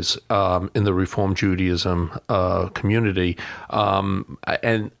rabbis in the Reform Judaism community.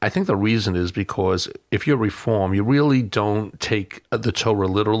 And I think the reason is because if you're Reform, you really don't take the Torah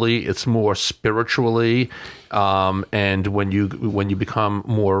literally. It's more spiritually. And when you become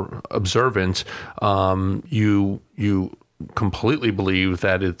more observant, you completely believe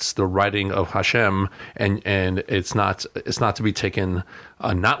that it's the writing of Hashem, and it's not to be taken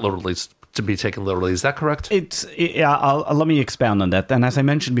not literally. It's to be taken literally. Is that correct? Let me expound on that. And as I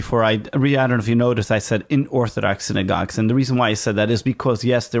mentioned before, I don't know if you noticed, I said in Orthodox synagogues. And the reason why I said that is because,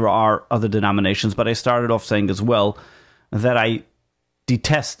 yes, there are other denominations, but I started off saying as well that I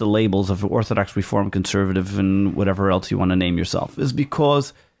detest the labels of Orthodox, Reform, Conservative, and whatever else you want to name yourself, is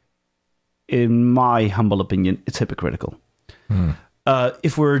because, in my humble opinion, it's hypocritical.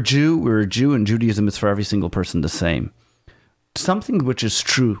 If we're a Jew, and Judaism is for every single person the same. Something which is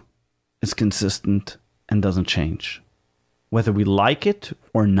true is consistent and doesn't change. Whether we like it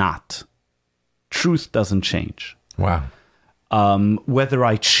or not, truth doesn't change. Wow. Whether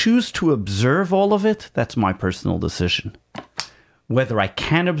I choose to observe all of it, that's my personal decision. Whether I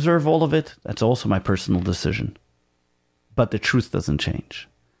can observe all of it, that's also my personal decision. But the truth doesn't change.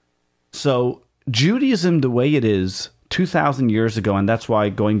 So Judaism, the way it is 2,000 years ago, and that's why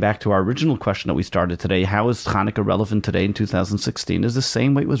going back to our original question that we started today, how is Hanukkah relevant today in 2016, is the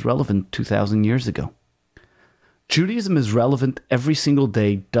same way it was relevant 2,000 years ago. Judaism is relevant every single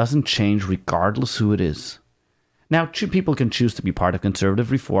day, doesn't change regardless who it is. Now, people can choose to be part of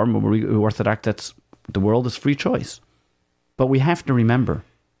conservative reform or Orthodox. The world is free choice. But we have to remember,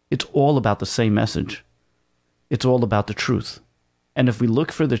 it's all about the same message. It's all about the truth. And if we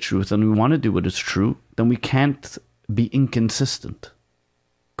look for the truth and we want to do what is true, then we can't be inconsistent,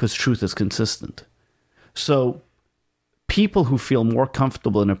 because truth is consistent. So people who feel more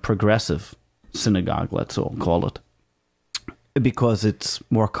comfortable in a progressive synagogue, let's all call it, because it's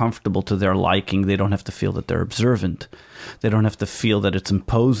more comfortable to their liking, they don't have to feel that they're observant, they don't have to feel that it's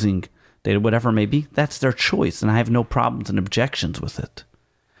imposing, whatever it may be, that's their choice, and I have no problems and objections with it.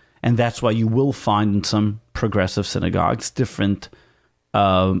 And that's why you will find in some progressive synagogues different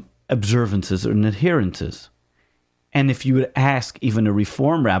observances and adherences. And if you would ask even a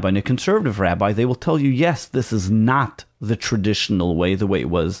Reform rabbi and a conservative rabbi, they will tell you, yes, this is not the traditional way, the way it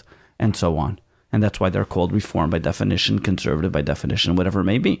was, and so on. And that's why they're called Reform by definition, conservative by definition, whatever it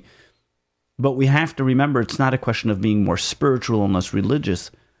may be. But we have to remember it's not a question of being more spiritual and less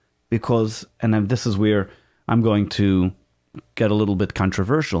religious, because, and this is where I'm going to get a little bit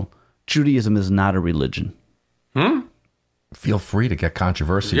controversial, Judaism is not a religion. Feel free to get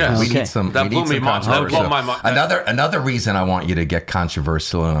controversial. Yes. We need some controversy. Another reason I want you to get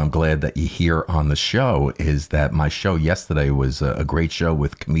controversial, and I'm glad that you're here on the show, is that my show yesterday was a great show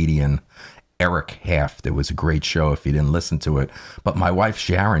with comedian Eric Haft. It was a great show if you didn't listen to it. But my wife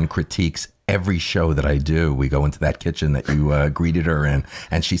Sharon critiques every show that I do. We go into that kitchen that you greeted her in,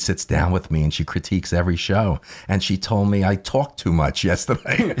 and she sits down with me and she critiques every show. And she told me I talked too much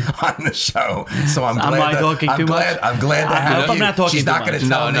yesterday on the show. So I'm glad to have you. I'm not talking She's not going to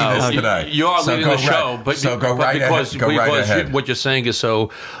tell me this today. You are leading the show, but go right ahead. What you're saying is so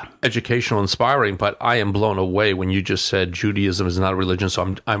educational, inspiring, but I am blown away when you just said Judaism is not a religion.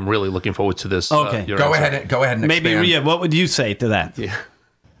 So I'm really looking forward to this. Okay, go ahead and maybe expand. Rhea, what would you say to that? Yeah.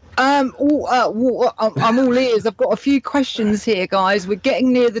 I'm all ears. I've got a few questions here, guys. We're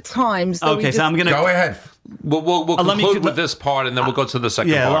getting near the time. So I'm going to... Go ahead. We'll conclude with this part, and then we'll go to the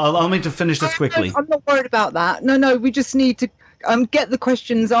second part. Yeah, allow me to finish this quickly. I'm not worried about that. No, we just need to get the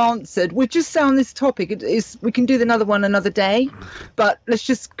questions answered. We're just on this topic. We can do another one another day, but let's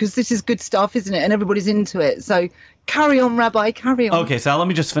just, because this is good stuff, isn't it? And everybody's into it. So carry on, Rabbi, carry on. Okay, so let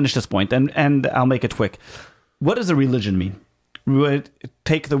me just finish this point, and I'll make it quick. What does a religion mean?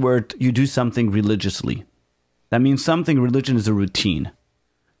 Take the word, you do something religiously. That means religion is a routine.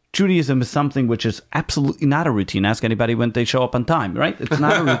 Judaism is something which is absolutely not a routine. Ask anybody when they show up on time, right? It's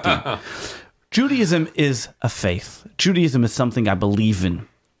not a routine. Judaism is a faith. Judaism is something I believe in.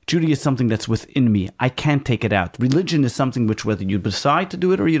 Judaism is something that's within me. I can't take it out. Religion is something which, whether you decide to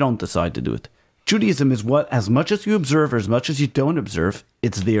do it or you don't decide to do it. Judaism is what, as much as you observe or as much as you don't observe,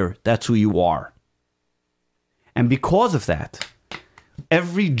 it's there. That's who you are. And because of that,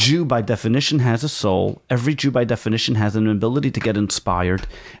 every Jew by definition has a soul. Every Jew by definition has an ability to get inspired.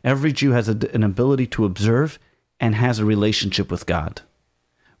 Every Jew has an ability to observe and has a relationship with God.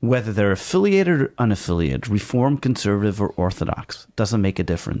 Whether they're affiliated or unaffiliated, Reformed, Conservative, or Orthodox, doesn't make a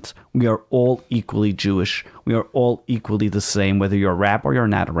difference. We are all equally Jewish. We are all equally the same, whether you're a rabbi or you're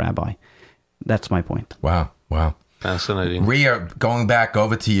not a rabbi. That's my point. Wow. Fascinating. Rhea, going back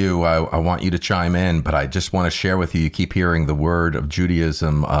over to you, I want you to chime in, but I just want to share with you, you keep hearing the word of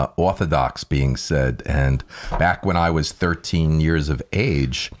Judaism, Orthodox, being said. And back when I was 13 years of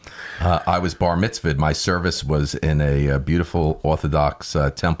age, I was bar mitzvahed. My service was in a beautiful Orthodox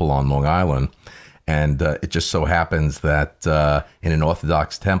temple on Long Island. And it just so happens that in an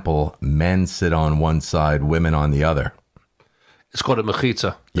Orthodox temple, men sit on one side, women on the other. It's called a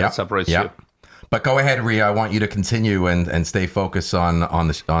mechitza. That separates you. But go ahead, Rhea. I want you to continue and stay focused on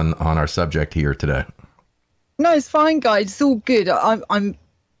our subject here today. No, it's fine, guys. It's all good. I'm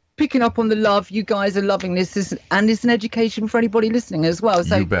picking up on the love. You guys are loving this, and it's an education for anybody listening as well.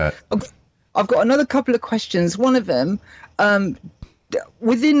 So you bet. I've got another couple of questions. One of them,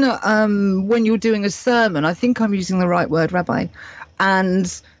 within when you're doing a sermon, I think I'm using the right word, Rabbi,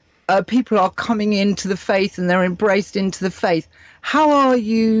 and people are coming into the faith and they're embraced into the faith. How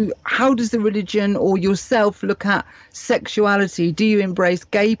does the religion or yourself look at sexuality? Do you embrace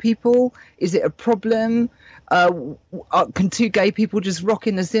gay people? Is it a problem? Can two gay people just rock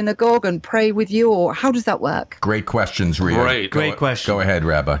in the synagogue and pray with you, or how does that work? Great questions, Rhea. Great question. Go ahead,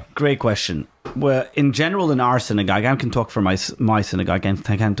 Rabbi. Great question. Well, in general, in our synagogue, I can talk for my synagogue, and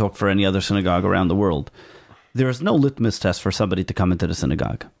I can't talk for any other synagogue around the world. There is no litmus test for somebody to come into the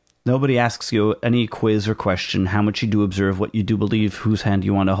synagogue. Nobody asks you any quiz or question, how much you do observe, what you do believe, whose hand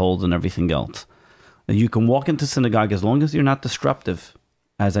you want to hold, and everything else. You can walk into synagogue as long as you're not disruptive,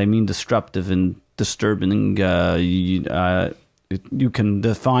 as I mean disruptive and disturbing. You can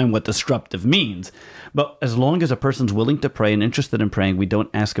define what disruptive means. But as long as a person's willing to pray and interested in praying, we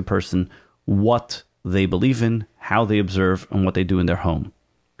don't ask a person what they believe in, how they observe, and what they do in their home.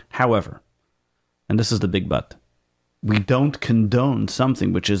 However, and this is the big but, we don't condone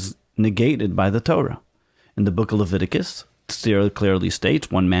something which is negated by the Torah. In the book of Leviticus, it clearly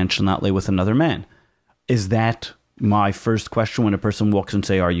states, one man shall not lay with another man. Is that my first question when a person walks and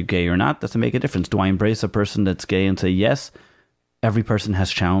say, are you gay or not? Doesn't make a difference. Do I embrace a person that's gay and say, yes? Every person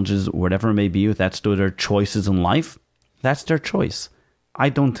has challenges, whatever it may be. If that's their choices in life, that's their choice. I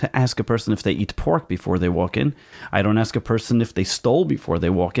don't ask a person if they eat pork before they walk in. I don't ask a person if they stole before they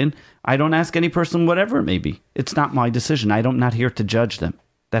walk in. I don't ask any person whatever it may be. It's not my decision. I'm not here to judge them.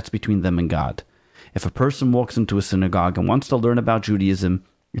 That's between them and God. If a person walks into a synagogue and wants to learn about Judaism,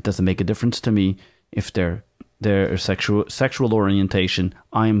 it doesn't make a difference to me if their sexual orientation.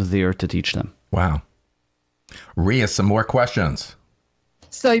 I am there to teach them. Wow. Rhea, some more questions.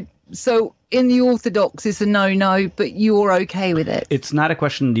 So in the Orthodox, it's a no-no, but you're okay with it? It's not a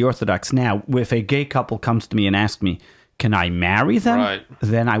question in the Orthodox. Now, if a gay couple comes to me and asks me, can I marry them? Right.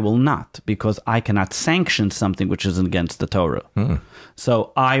 Then I will not, because I cannot sanction something which is against the Torah.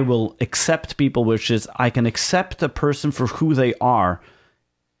 So I will accept people, which is I can accept a person for who they are,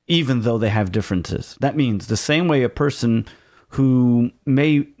 even though they have differences. That means the same way a person who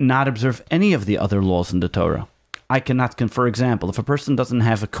may not observe any of the other laws in the Torah, I cannot, for example, if a person doesn't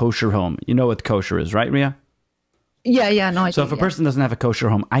have a kosher home, you know what kosher is, right, Rhea? Yeah, no, I So do, if a person doesn't have a kosher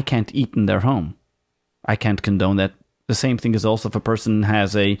home, I can't eat in their home. I can't condone that. The same thing is also if a person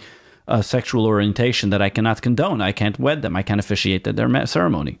has a sexual orientation that I cannot condone. I can't wed them. I can't officiate at their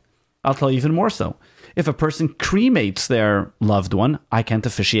ceremony. I'll tell you even more so. If a person cremates their loved one, I can't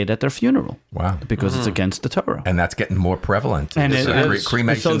officiate at their funeral. Wow. Because it's against the Torah. And that's getting more prevalent. And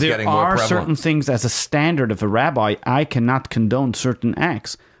Cremation's so there getting more are prevalent. certain things as a standard of a rabbi, I cannot condone certain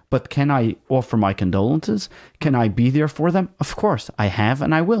acts. But can I offer my condolences? Can I be there for them? Of course, I have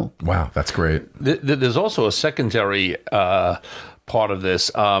and I will. Wow, that's great. There's also a secondary part of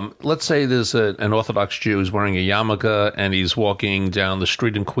this. Let's say there's an Orthodox Jew who's wearing a yarmulke and he's walking down the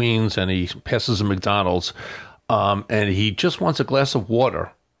street in Queens and he passes a McDonald's and he just wants a glass of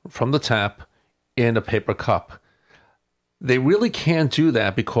water from the tap in a paper cup. They really can't do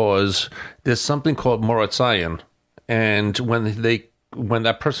that because there's something called Morat Zion. And when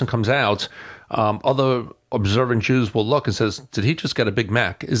that person comes out, other observant Jews will look and says, "Did he just get a Big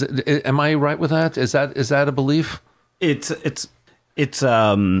Mac?" Am I right with that? Is that a belief? It's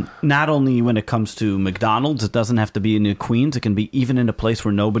not only when it comes to McDonald's. It doesn't have to be in Queens. It can be even in a place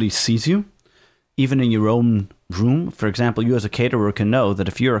where nobody sees you, even in your own room. For example, you as a caterer can know that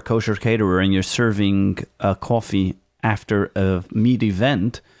if you're a kosher caterer and you're serving coffee after a meat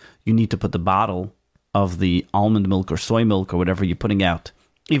event, you need to put the bottle of the almond milk or soy milk or whatever you're putting out,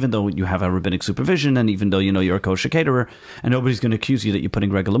 even though you have a rabbinic supervision and even though you know you're a kosher caterer, and nobody's going to accuse you that you're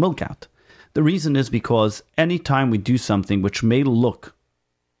putting regular milk out. The reason is because anytime we do something which may look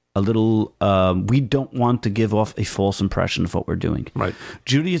a little, we don't want to give off a false impression of what we're doing. Right.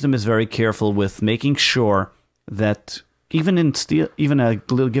 Judaism is very careful with making sure that I'll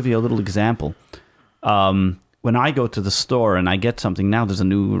give you a little example. When I go to the store and I get something, now there's a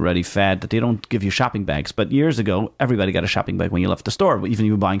new ready fad that they don't give you shopping bags. But years ago, everybody got a shopping bag when you left the store, even if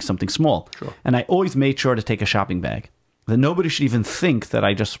you were buying something small. Sure. And I always made sure to take a shopping bag. That nobody should even think that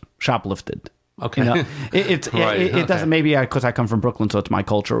I just shoplifted. Okay. You know, it doesn't, maybe because I come from Brooklyn, so it's my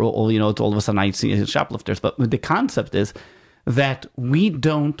culture, or it's all of a sudden I see shoplifters. But the concept is that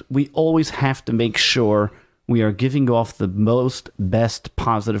we always have to make sure we are giving off the best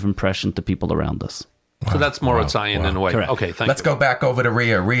positive impression to people around us. So that's Morat Zion in a way. Correct. Okay, Let's go back over to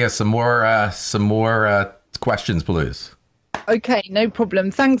Ria. Ria, some more questions, please. Okay, no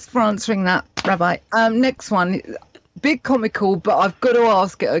problem. Thanks for answering that, Rabbi. Next one, bit comical, but I've got to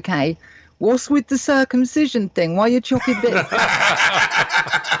ask it, okay? What's with the circumcision thing? Why are you chopping bits?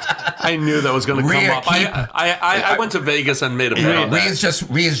 I knew that was going to come up. I went to Vegas and made a bet on that.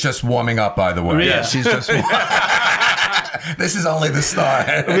 Ria's just warming up, by the way. Ria. Yeah, she's just... This is only the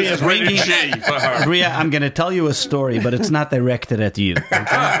start. Ria, I'm going to tell you a story, but it's not directed at you. Okay?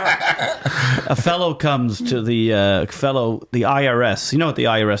 A fellow comes to the IRS. You know what the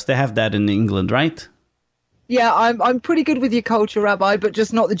IRS, they have that in England, right? Yeah, I'm pretty good with your culture, Rabbi, but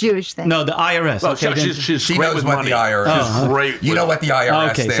just not the Jewish thing. No, the IRS. Well, okay, she knows with what money. the IRS She's great. You know what the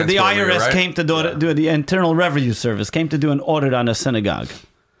IRS okay, stands so the for, IRS right? came to do the Internal Revenue Service, came to do an audit on a synagogue.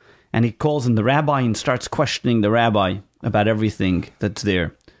 And he calls in the rabbi and starts questioning the rabbi about everything that's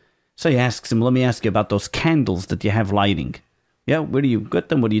there. So he asks him, let me ask you about those candles that you have lighting. Yeah, where do you get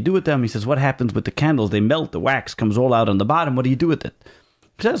them? What do you do with them? He says, what happens with the candles? They melt, the wax comes all out on the bottom. What do you do with it?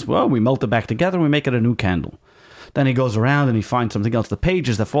 He says, well, we melt it back together and we make it a new candle. Then he goes around and he finds something else. The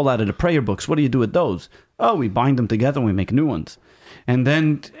pages that fall out of the prayer books, what do you do with those? Oh, we bind them together and we make new ones. And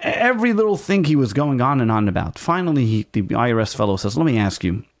then every little thing he was going on and on about. Finally, the IRS fellow says, let me ask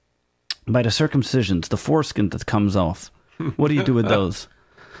you, by the circumcisions, the foreskin that comes off, what do you do with those?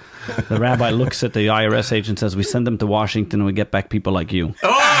 The rabbi looks at the IRS agent and says, we send them to Washington and we get back people like you.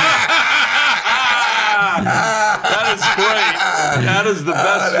 That is great. That is the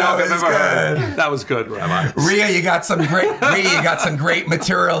best joke I've ever heard. That was good, Rabbi. Ria, you got some great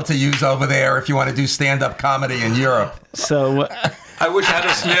material to use over there if you want to do stand-up comedy in Europe. So I wish I had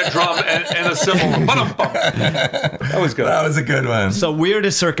a snare drum and a cymbal. That was good. That was a good one. So where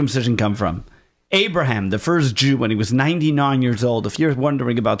does circumcision come from? Abraham, the first Jew, when he was 99 years old, if you're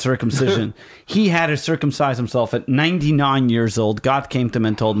wondering about circumcision, he had to circumcise himself at 99 years old. God came to him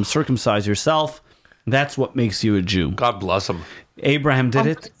and told him, circumcise yourself. That's what makes you a Jew. God bless him. Abraham did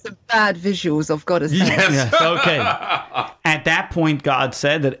it. Some bad visuals, I've got to say. Yes. Okay. At that point, God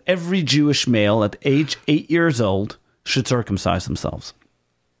said that every Jewish male at age 8 years old should circumcise themselves.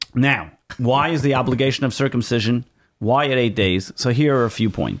 Now, why is the obligation of circumcision? Why at 8 days? So here are a few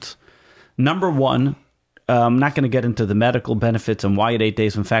points. Number one, I'm not going to get into the medical benefits and why at 8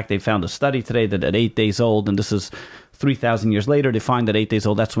 days. In fact, they found a study today that at 8 days old, and this is 3,000 years later, they find that 8 days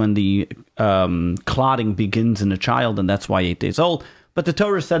old, that's when the clotting begins in a child, and that's why 8 days old. But the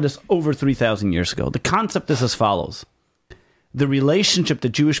Torah said this over 3,000 years ago. The concept is as follows. The relationship that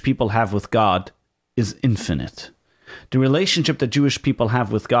Jewish people have with God is infinite. The relationship that Jewish people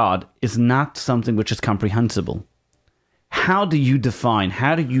have with God is not something which is comprehensible. How do you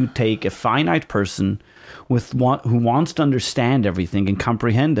take a finite person who wants to understand everything and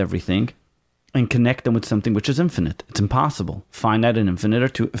comprehend everything and connect them with something which is infinite? It's impossible. Finite and infinite are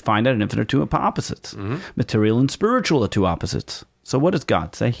two opposites. Mm-hmm. Material and spiritual are two opposites. So what does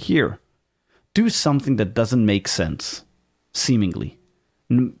God say? Here, do something that doesn't make sense, seemingly.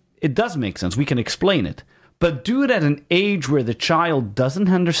 It does make sense. We can explain it. But do it at an age where the child doesn't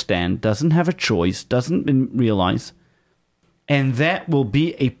understand, doesn't have a choice, doesn't realize. And that will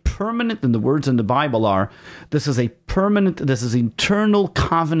be a permanent, and the words in the Bible are, this is eternal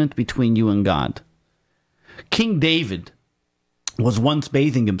covenant between you and God. King David was once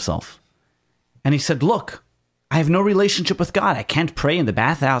bathing himself. And he said, look, I have no relationship with God. I can't pray in the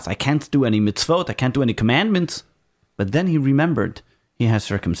bathhouse. I can't do any mitzvot. I can't do any commandments. But then he remembered he has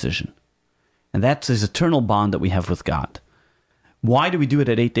circumcision. And that's his eternal bond that we have with God. Why do we do it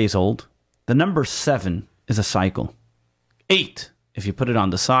at 8 days old? The number 7 is a cycle. 8, if you put it on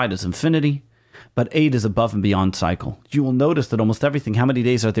the side, is infinity. But 8 is above and beyond cycle. You will notice that almost everything, how many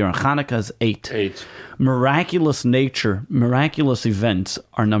days are there in Hanukkah, is 8. 8. Miraculous nature, miraculous events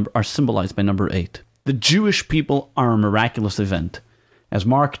are symbolized by number 8. The Jewish people are a miraculous event. As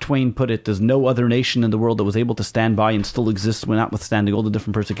Mark Twain put it, there's no other nation in the world that was able to stand by and still exist notwithstanding all the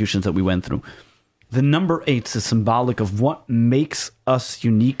different persecutions that we went through. The number 8 is symbolic of what makes us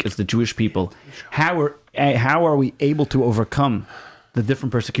unique as the Jewish people. How are we able to overcome the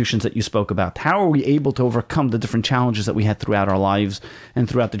different persecutions that you spoke about? How are we able to overcome the different challenges that we had throughout our lives and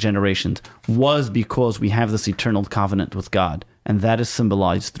throughout the generations? Was because we have this eternal covenant with God. And that is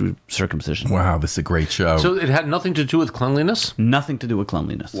symbolized through circumcision. Wow, this is a great show. So it had nothing to do with cleanliness? Nothing to do with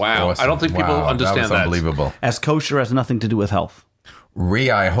cleanliness. Wow. Awesome. I don't think people understand that. Was unbelievable. As kosher has nothing to do with health.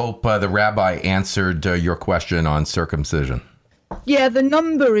 Rhea, I hope the rabbi answered your question on circumcision. Yeah, the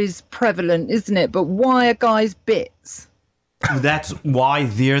number is prevalent, isn't it? But why are guys bits? That's why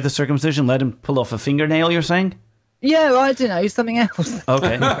they're the circumcision? Let him pull off a fingernail, you're saying? Yeah, I don't know, something else.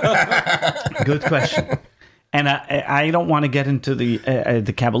 Okay. Good question. And I don't want to get into the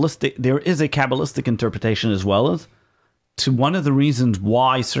Kabbalistic. There is a Kabbalistic interpretation as well as to one of the reasons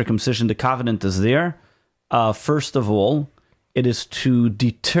why circumcision, the covenant, is there. First of all, it is to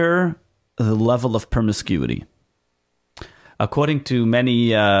deter the level of promiscuity. According to many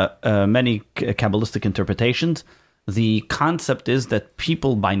Kabbalistic interpretations, the concept is that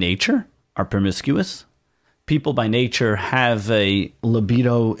people by nature are promiscuous. People by nature have a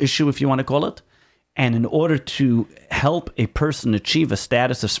libido issue, if you want to call it. And in order to help a person achieve a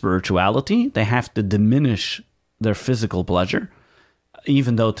status of spirituality, they have to diminish their physical pleasure.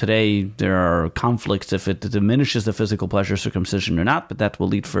 Even though today there are conflicts if it diminishes the physical pleasure, circumcision or not, but that will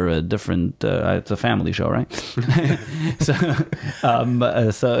lead for a different, it's a family show, right?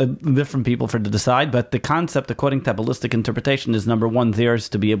 So different people for to decide. But the concept, according to Kabbalistic interpretation, is number 1, theirs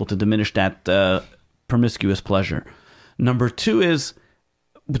to be able to diminish that promiscuous pleasure. Number 2 is,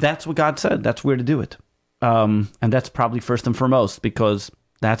 that's what God said. That's where to do it. And that's probably first and foremost, because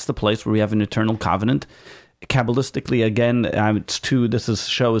that's the place where we have an eternal covenant. Kabbalistically, again, this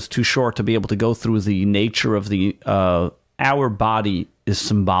show is too short to be able to go through the nature of the, our body is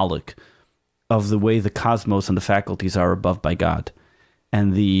symbolic of the way the cosmos and the faculties are above by God.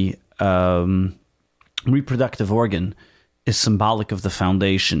 And the reproductive organ is symbolic of the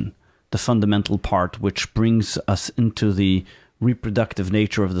foundation, the fundamental part, which brings us into the reproductive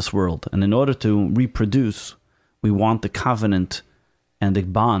nature of this world. And in order to reproduce, we want the covenant and the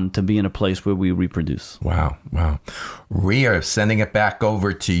bond to be in a place where we reproduce. Wow. Rhea, sending it back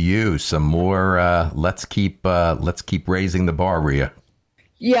over to you. Some more, let's keep raising the bar, Rhea.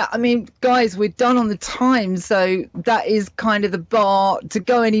 Yeah, I mean, guys, we're done on the time, so that is kind of the bar. To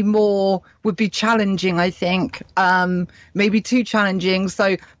go any more would be challenging, I think. Maybe too challenging.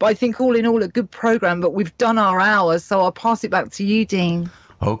 So, but I think all in all, a good program. But we've done our hour, so I'll pass it back to you, Dean.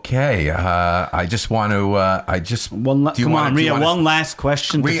 Okay, I just want to. One last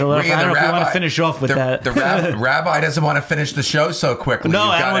question. Rhea, I don't know if you want to finish off with that. The rabbi doesn't want to finish the show so quickly. No,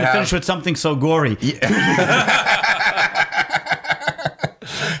 I don't want to finish with something so gory.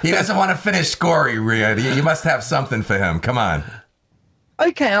 He doesn't want to finish gory, Rhea. You must have something for him. Come on.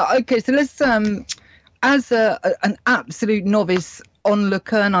 Okay. So let's, as an absolute novice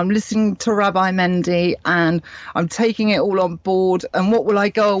onlooker, and I'm listening to Rabbi Mendy, and I'm taking it all on board. And what will I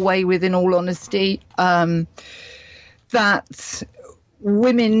go away with, in all honesty? That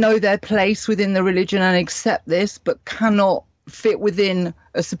women know their place within the religion and accept this, but cannot fit within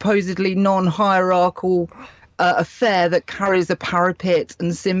a supposedly non-hierarchical affair that carries a parapet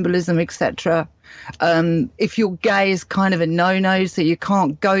and symbolism, etc. If you're gay, is kind of a no-no, so you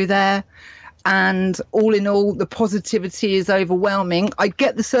can't go there. And all in all, the positivity is overwhelming. I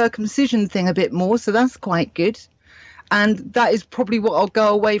get the circumcision thing a bit more, so that's quite good. And that is probably what I'll go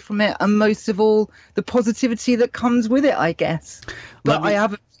away from it. And most of all, the positivity that comes with it, I guess. But I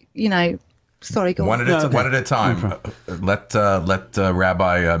have, Sorry, go on. One at a time. Let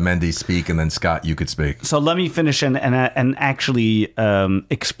Rabbi Mendy speak, and then Scott, you could speak. So let me finish and actually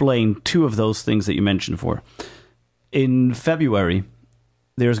explain two of those things that you mentioned for. In February,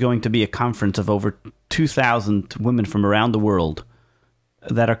 there's going to be a conference of over 2,000 women from around the world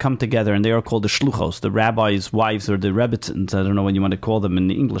that are come together, and they are called the shluchos, the rabbis' wives, or the rebbitzins. I don't know what you want to call them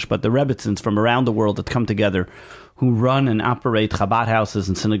in English, but the rebbitzins from around the world that come together, who run and operate Chabad houses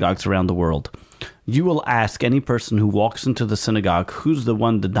and synagogues around the world. You will ask any person who walks into the synagogue who's the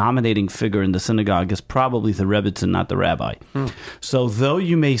dominating figure in the synagogue is probably the rebbitzin, not the rabbi. So though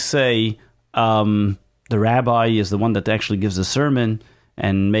you may say the rabbi is the one that actually gives the sermon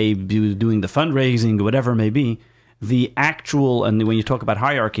and may be doing the fundraising, whatever it may be, the actual, and when you talk about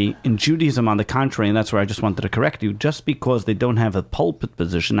hierarchy, in Judaism, on the contrary, and that's where I just wanted to correct you, just because they don't have a pulpit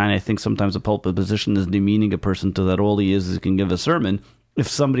position, and I think sometimes a pulpit position is demeaning a person to that all he is can give a sermon. If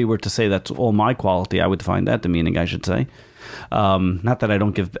somebody were to say that's all my quality, I would find that demeaning, I should say. Not that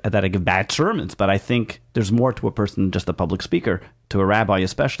I give bad sermons, but I think there's more to a person than just a public speaker, to a rabbi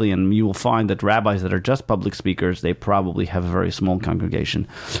especially, and you will find that rabbis that are just public speakers, they probably have a very small congregation.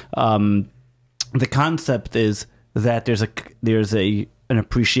 The concept is that there's an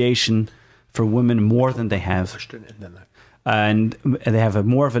appreciation for women more than they have, and they have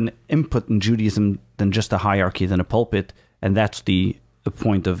more of an input in Judaism than just a hierarchy, than a pulpit, and that's the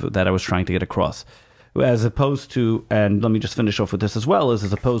point of that I was trying to get across. As opposed to, and let me just finish off with this as well, as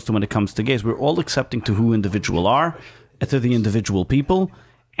opposed to when it comes to gays, we're all accepting to who individual are, to the individual people,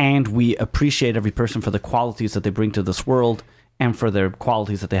 and we appreciate every person for the qualities that they bring to this world and for their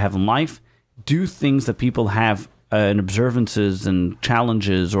qualities that they have in life. Do things that people have in observances and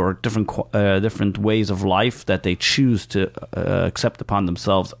challenges or different ways of life that they choose to accept upon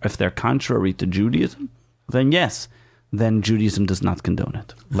themselves, if they're contrary to Judaism, then yes, then Judaism does not condone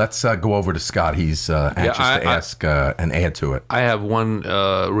it. Let's go over to Scott. He's anxious to ask and add to it. I have one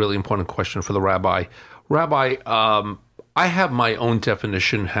really important question for the rabbi. Rabbi, I have my own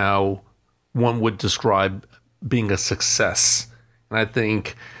definition how one would describe being a success. And I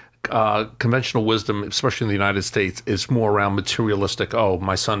think conventional wisdom, especially in the United States, is more around materialistic. Oh,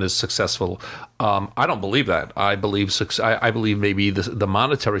 my son is successful. I don't believe that. I believe I believe maybe the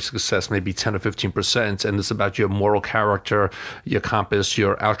monetary success may be 10 or 15%, and it's about your moral character, your compass,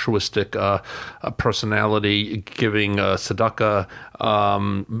 your altruistic personality, giving tzedakah,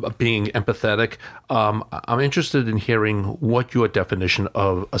 being empathetic. I'm interested in hearing what your definition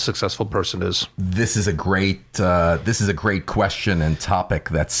of a successful person is. This is a great question and topic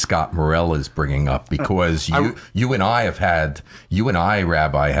that Scott Morell is bringing up, because you and I,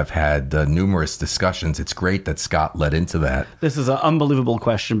 Rabbi, have had numerous discussions. It's great that Scott led into that. This is an unbelievable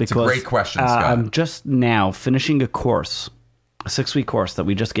question, because it's a great question, Scott. I'm just now finishing a 6-week course that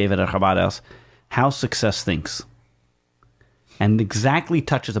we just gave at a Chabad house, How Success Thinks, and exactly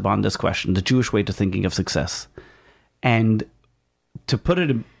touches upon this question, the Jewish way to thinking of success. And to put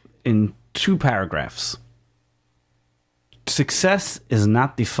it in 2 paragraphs, success is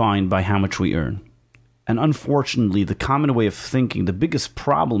not defined by how much we earn. And unfortunately, the common way of thinking, the biggest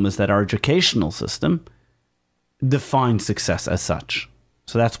problem is that our educational system defines success as such.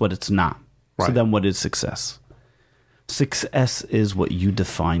 So that's what it's not. Right. So then what is success? Success is what you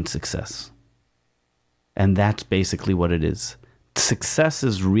define success. And that's basically what it is. Success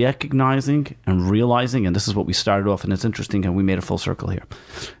is recognizing and realizing, and this is what we started off, and it's interesting, and we made a full circle here.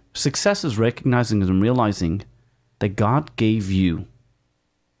 Success is recognizing and realizing that God gave you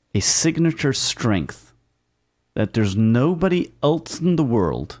a signature strength that there's nobody else in the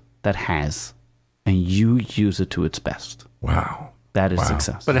world that has, and you use it to its best. Wow. That is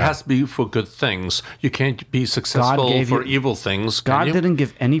success. But it has to be for good things. You can't be successful for evil things. God didn't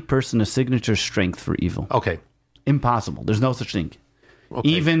give any person a signature strength for evil. Okay. Impossible. There's no such thing. Okay.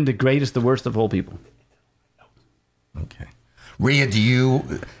 Even the greatest, the worst of all people. Okay. Rhea,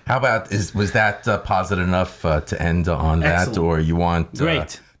 how about, was that positive enough to end on Excellent. that, or you want...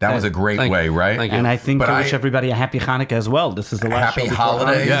 Great. That was a great way, right? Thank you. And I think to wish everybody a happy Hanukkah as well. This is the last happy show before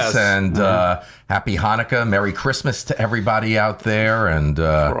holidays Yes. and happy Hanukkah, Merry Christmas to everybody out there, and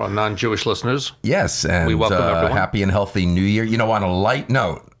For our non-Jewish listeners. yes, and we welcome everyone. Happy and healthy New Year. You know, on a light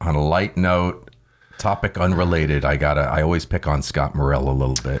note, topic unrelated, I always pick on Scott Morell a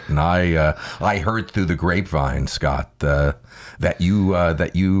little bit, and I heard through the grapevine, Scott, that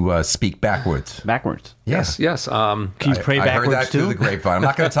you speak backwards. Backwards. Yes. Yes. Can you pray I backwards heard that too? through the grapevine. I'm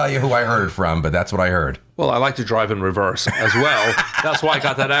not going to tell you who I heard it from, but that's what I heard. Well, I like to drive in reverse as well. That's why I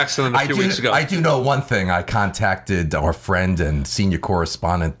got that accident a few weeks ago. I do know one thing. I contacted our friend and senior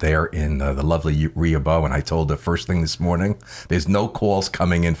correspondent there in the lovely Rhea Bow, and I told her first thing this morning, there's no calls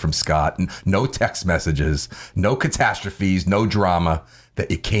coming in from Scott, no text messages, no catastrophes, no drama. That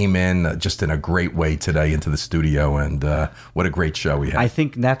it came in just in a great way today into the studio, and what a great show we had. I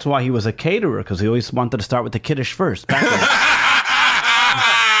think that's why he was a caterer, because he always wanted to start with the kiddush first.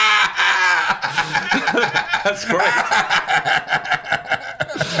 That's great.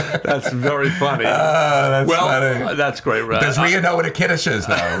 That's very funny. Funny. That's great. Does Rhea know what a kiddush is,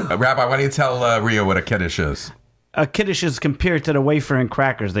 though? Rabbi, why don't you tell Rhea what a kiddush is? A kiddush is compared to the wafer and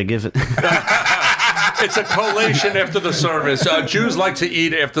crackers they give it. It's a collation after the service. Jews like to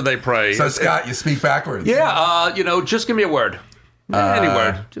eat after they pray. So, Scott, you speak backwards. Yeah, just give me a word. Any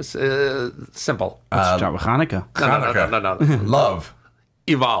word. Just simple. Let's start with Hanukkah. No. Love.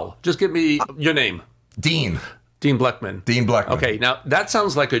 Eval. Just give me your name. Dean. Dean Bleckman. Dean Bleckman. Okay, now that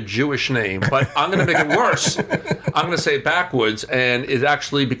sounds like a Jewish name, but I'm going to make it worse. I'm going to say it backwards, and it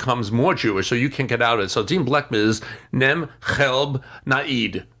actually becomes more Jewish, so you can't get out of it. So Dean Bleckman is Nem Chelb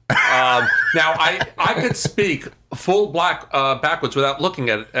Naid. Now, I could speak full black backwards without looking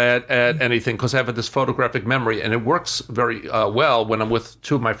at anything because I have this photographic memory, and it works very well when I'm with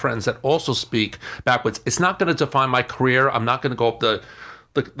two of my friends that also speak backwards. It's not going to define my career. I'm not going to go up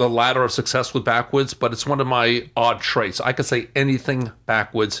the ladder of success with backwards, but it's one of my odd traits. I could say anything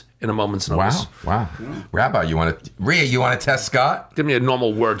backwards in a moment's notice. Wow. Rabbi, Rhea, you want to test Scott? Give me a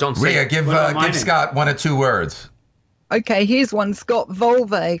normal word. Don't say... Rhea, give Scott 1 or 2 words. Okay, here's one. Scott,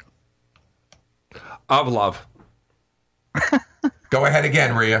 Volve. Avlov. Go ahead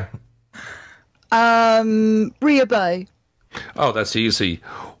again, Rhea. Rhea Bay. Oh, that's easy.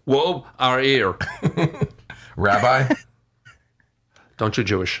 Wob our ear. Rabbi? Don't you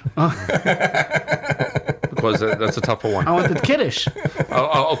Jewish? Because that's a tougher one. I wanted Kiddush.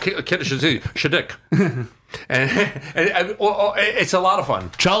 Kiddush is easy. Shaddik. and it's a lot of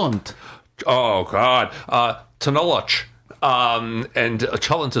fun. Cholent. Oh, God. Tanoloch. And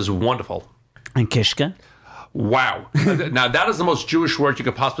Cholent is wonderful. And Kishka. Wow. Now, that is the most Jewish word you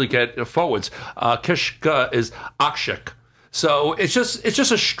could possibly get forwards. Kishka is akshik. So it's just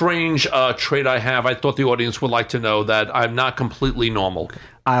a strange trait I have. I thought the audience would like to know that I'm not completely normal.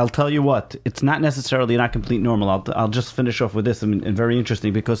 I'll tell you what, it's not necessarily not complete normal. I'll just finish off with this, and very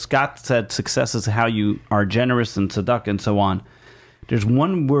interesting, because Scott said success is how you are generous and tzedakah and so on. There's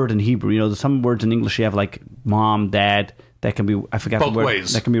one word in Hebrew, there's some words in English you have like mom, dad, that can be, I forgot both the word,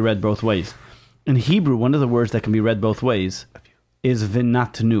 ways. That can be read both ways. In Hebrew, one of the words that can be read both ways is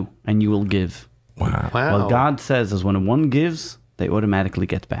v'natnu, and you will give. Wow. What God says is when one gives, they automatically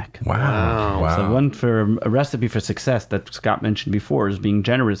get back. Wow. So one for a recipe for success that Scott mentioned before is being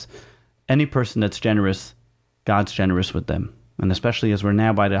generous. Any person that's generous, God's generous with them. And especially as we're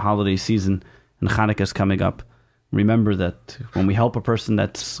now by the holiday season and Hanukkah is coming up, remember that when we help a person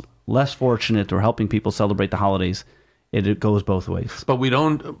that's less fortunate or helping people celebrate the holidays, it goes both ways. But we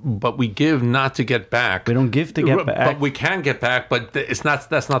give not to get back. We don't give to get back. But we can get back, but that's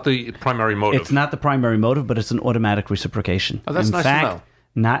not the primary motive. It's not the primary motive, but it's an automatic reciprocation. Oh, that's nice to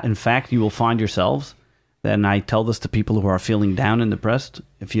know. In fact, you will find yourselves, and I tell this to people who are feeling down and depressed,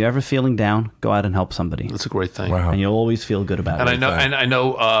 if you're ever feeling down, go out and help somebody. That's a great thing. Wow. And you'll always feel good about it. And I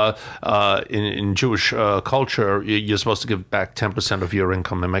know in Jewish culture, you're supposed to give back 10% of your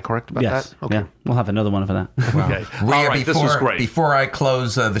income. Am I correct about that? Okay. Yeah. We'll have another one for that. Wow. Okay. Rhea, All right, this was great. Before I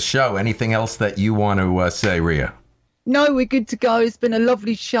close the show, anything else that you want to say, Rhea? No, we're good to go. It's been a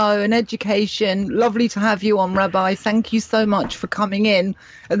lovely show, an education. Lovely to have you on, Rabbi. Thank you so much for coming in.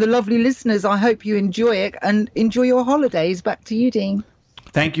 And the lovely listeners, I hope you enjoy it and enjoy your holidays. Back to you, Dean.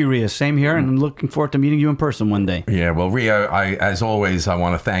 Thank you, Rhea. Same here, and I'm looking forward to meeting you in person one day. Yeah, well, Rhea, as always, I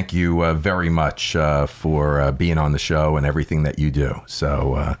want to thank you very much for being on the show and everything that you do.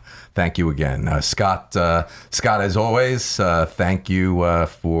 So thank you again. Scott, as always, thank you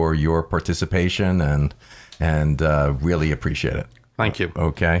for your participation and really appreciate it. Thank you.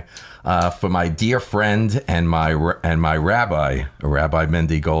 Okay. For my dear friend and my rabbi, Rabbi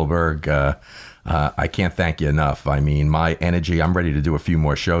Mendy Goldberg, I can't thank you enough. I mean, my energy, I'm ready to do a few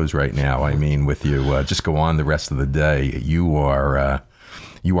more shows right now. I mean, with you, just go on the rest of the day. You are a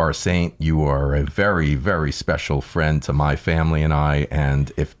saint. You are a very, very special friend to my family and I.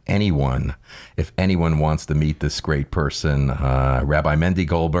 And if anyone wants to meet this great person, Rabbi Mendy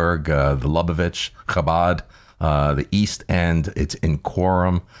Goldberg, the Lubavitch, Chabad, the East End. It's in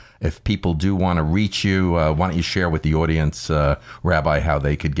Quorum. If people do want to reach you, why don't you share with the audience, Rabbi, how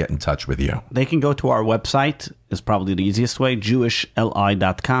they could get in touch with you? They can go to our website, is probably the easiest way,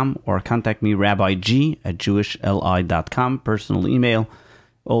 jewishli.com, or contact me, rabbig@jewishli.com. Personal email,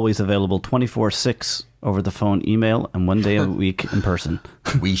 always available 24/6 over the phone, email, and 1 day a week in person.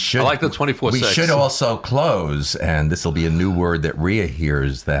 We should. I like the 24/6. We should also close, and this will be a new word that Rhea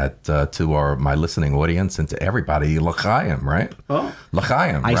hears, that to my listening audience and to everybody, l'chaim, right? Oh.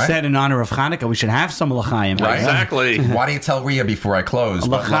 L'chaim, right? I said in honor of Hanukkah, we should have some l'chaim. Right? Exactly. Why don't you tell Rhea before I close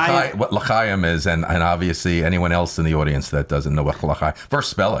what l'chaim is, and obviously anyone else in the audience that doesn't know what l'chaim. First,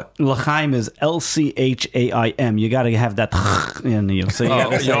 spell it. L'chaim is L-C-H-A-I-M. You got to have that in you. So you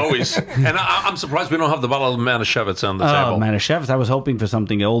always. And I'm surprised we don't have the bottle of Manischewitz on the table. Oh, Manischewitz. I was hoping for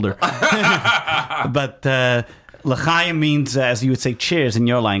something older. But l'chaim means, as you would say, cheers in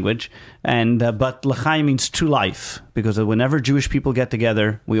your language. And but l'chaim means to life, because whenever Jewish people get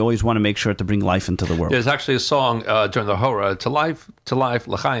together, we always want to make sure to bring life into the world. There's actually a song during the Hora, to life,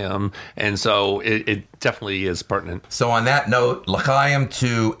 l'chaim. And so it definitely is pertinent. So on that note, l'chaim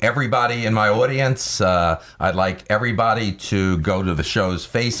to everybody in my audience. I'd like everybody to go to the show's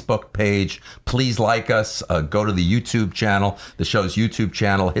Facebook page. Please like us. Go to the YouTube channel, the show's YouTube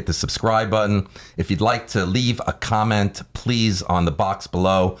channel. Hit the subscribe button. If you'd like to leave a comment, please, on the box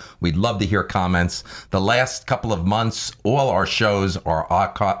below. We'd love to hear comments. The last couple of months, all our shows are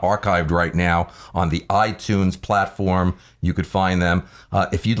archived right now on the iTunes platform. You could find them.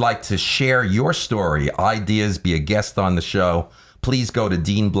 If you'd like to share your story, ideas, be a guest on the show, please go to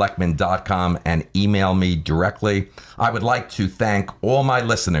deanbleckman.com and email me directly. I would like to thank all my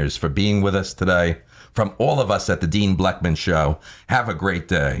listeners for being with us today. From all of us at the Dean Bleckman Show, have a great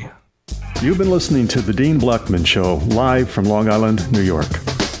day. You've been listening to the Dean Bleckman Show, live from Long Island, New York.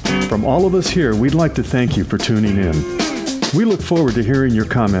 From all of us here, we'd like to thank you for tuning in. We look forward to hearing your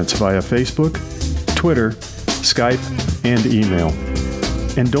comments via Facebook, Twitter, Skype, and email.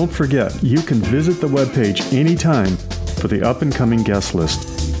 And don't forget, you can visit the webpage anytime for the up-and-coming guest list.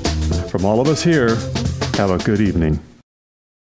 From all of us here, have a good evening.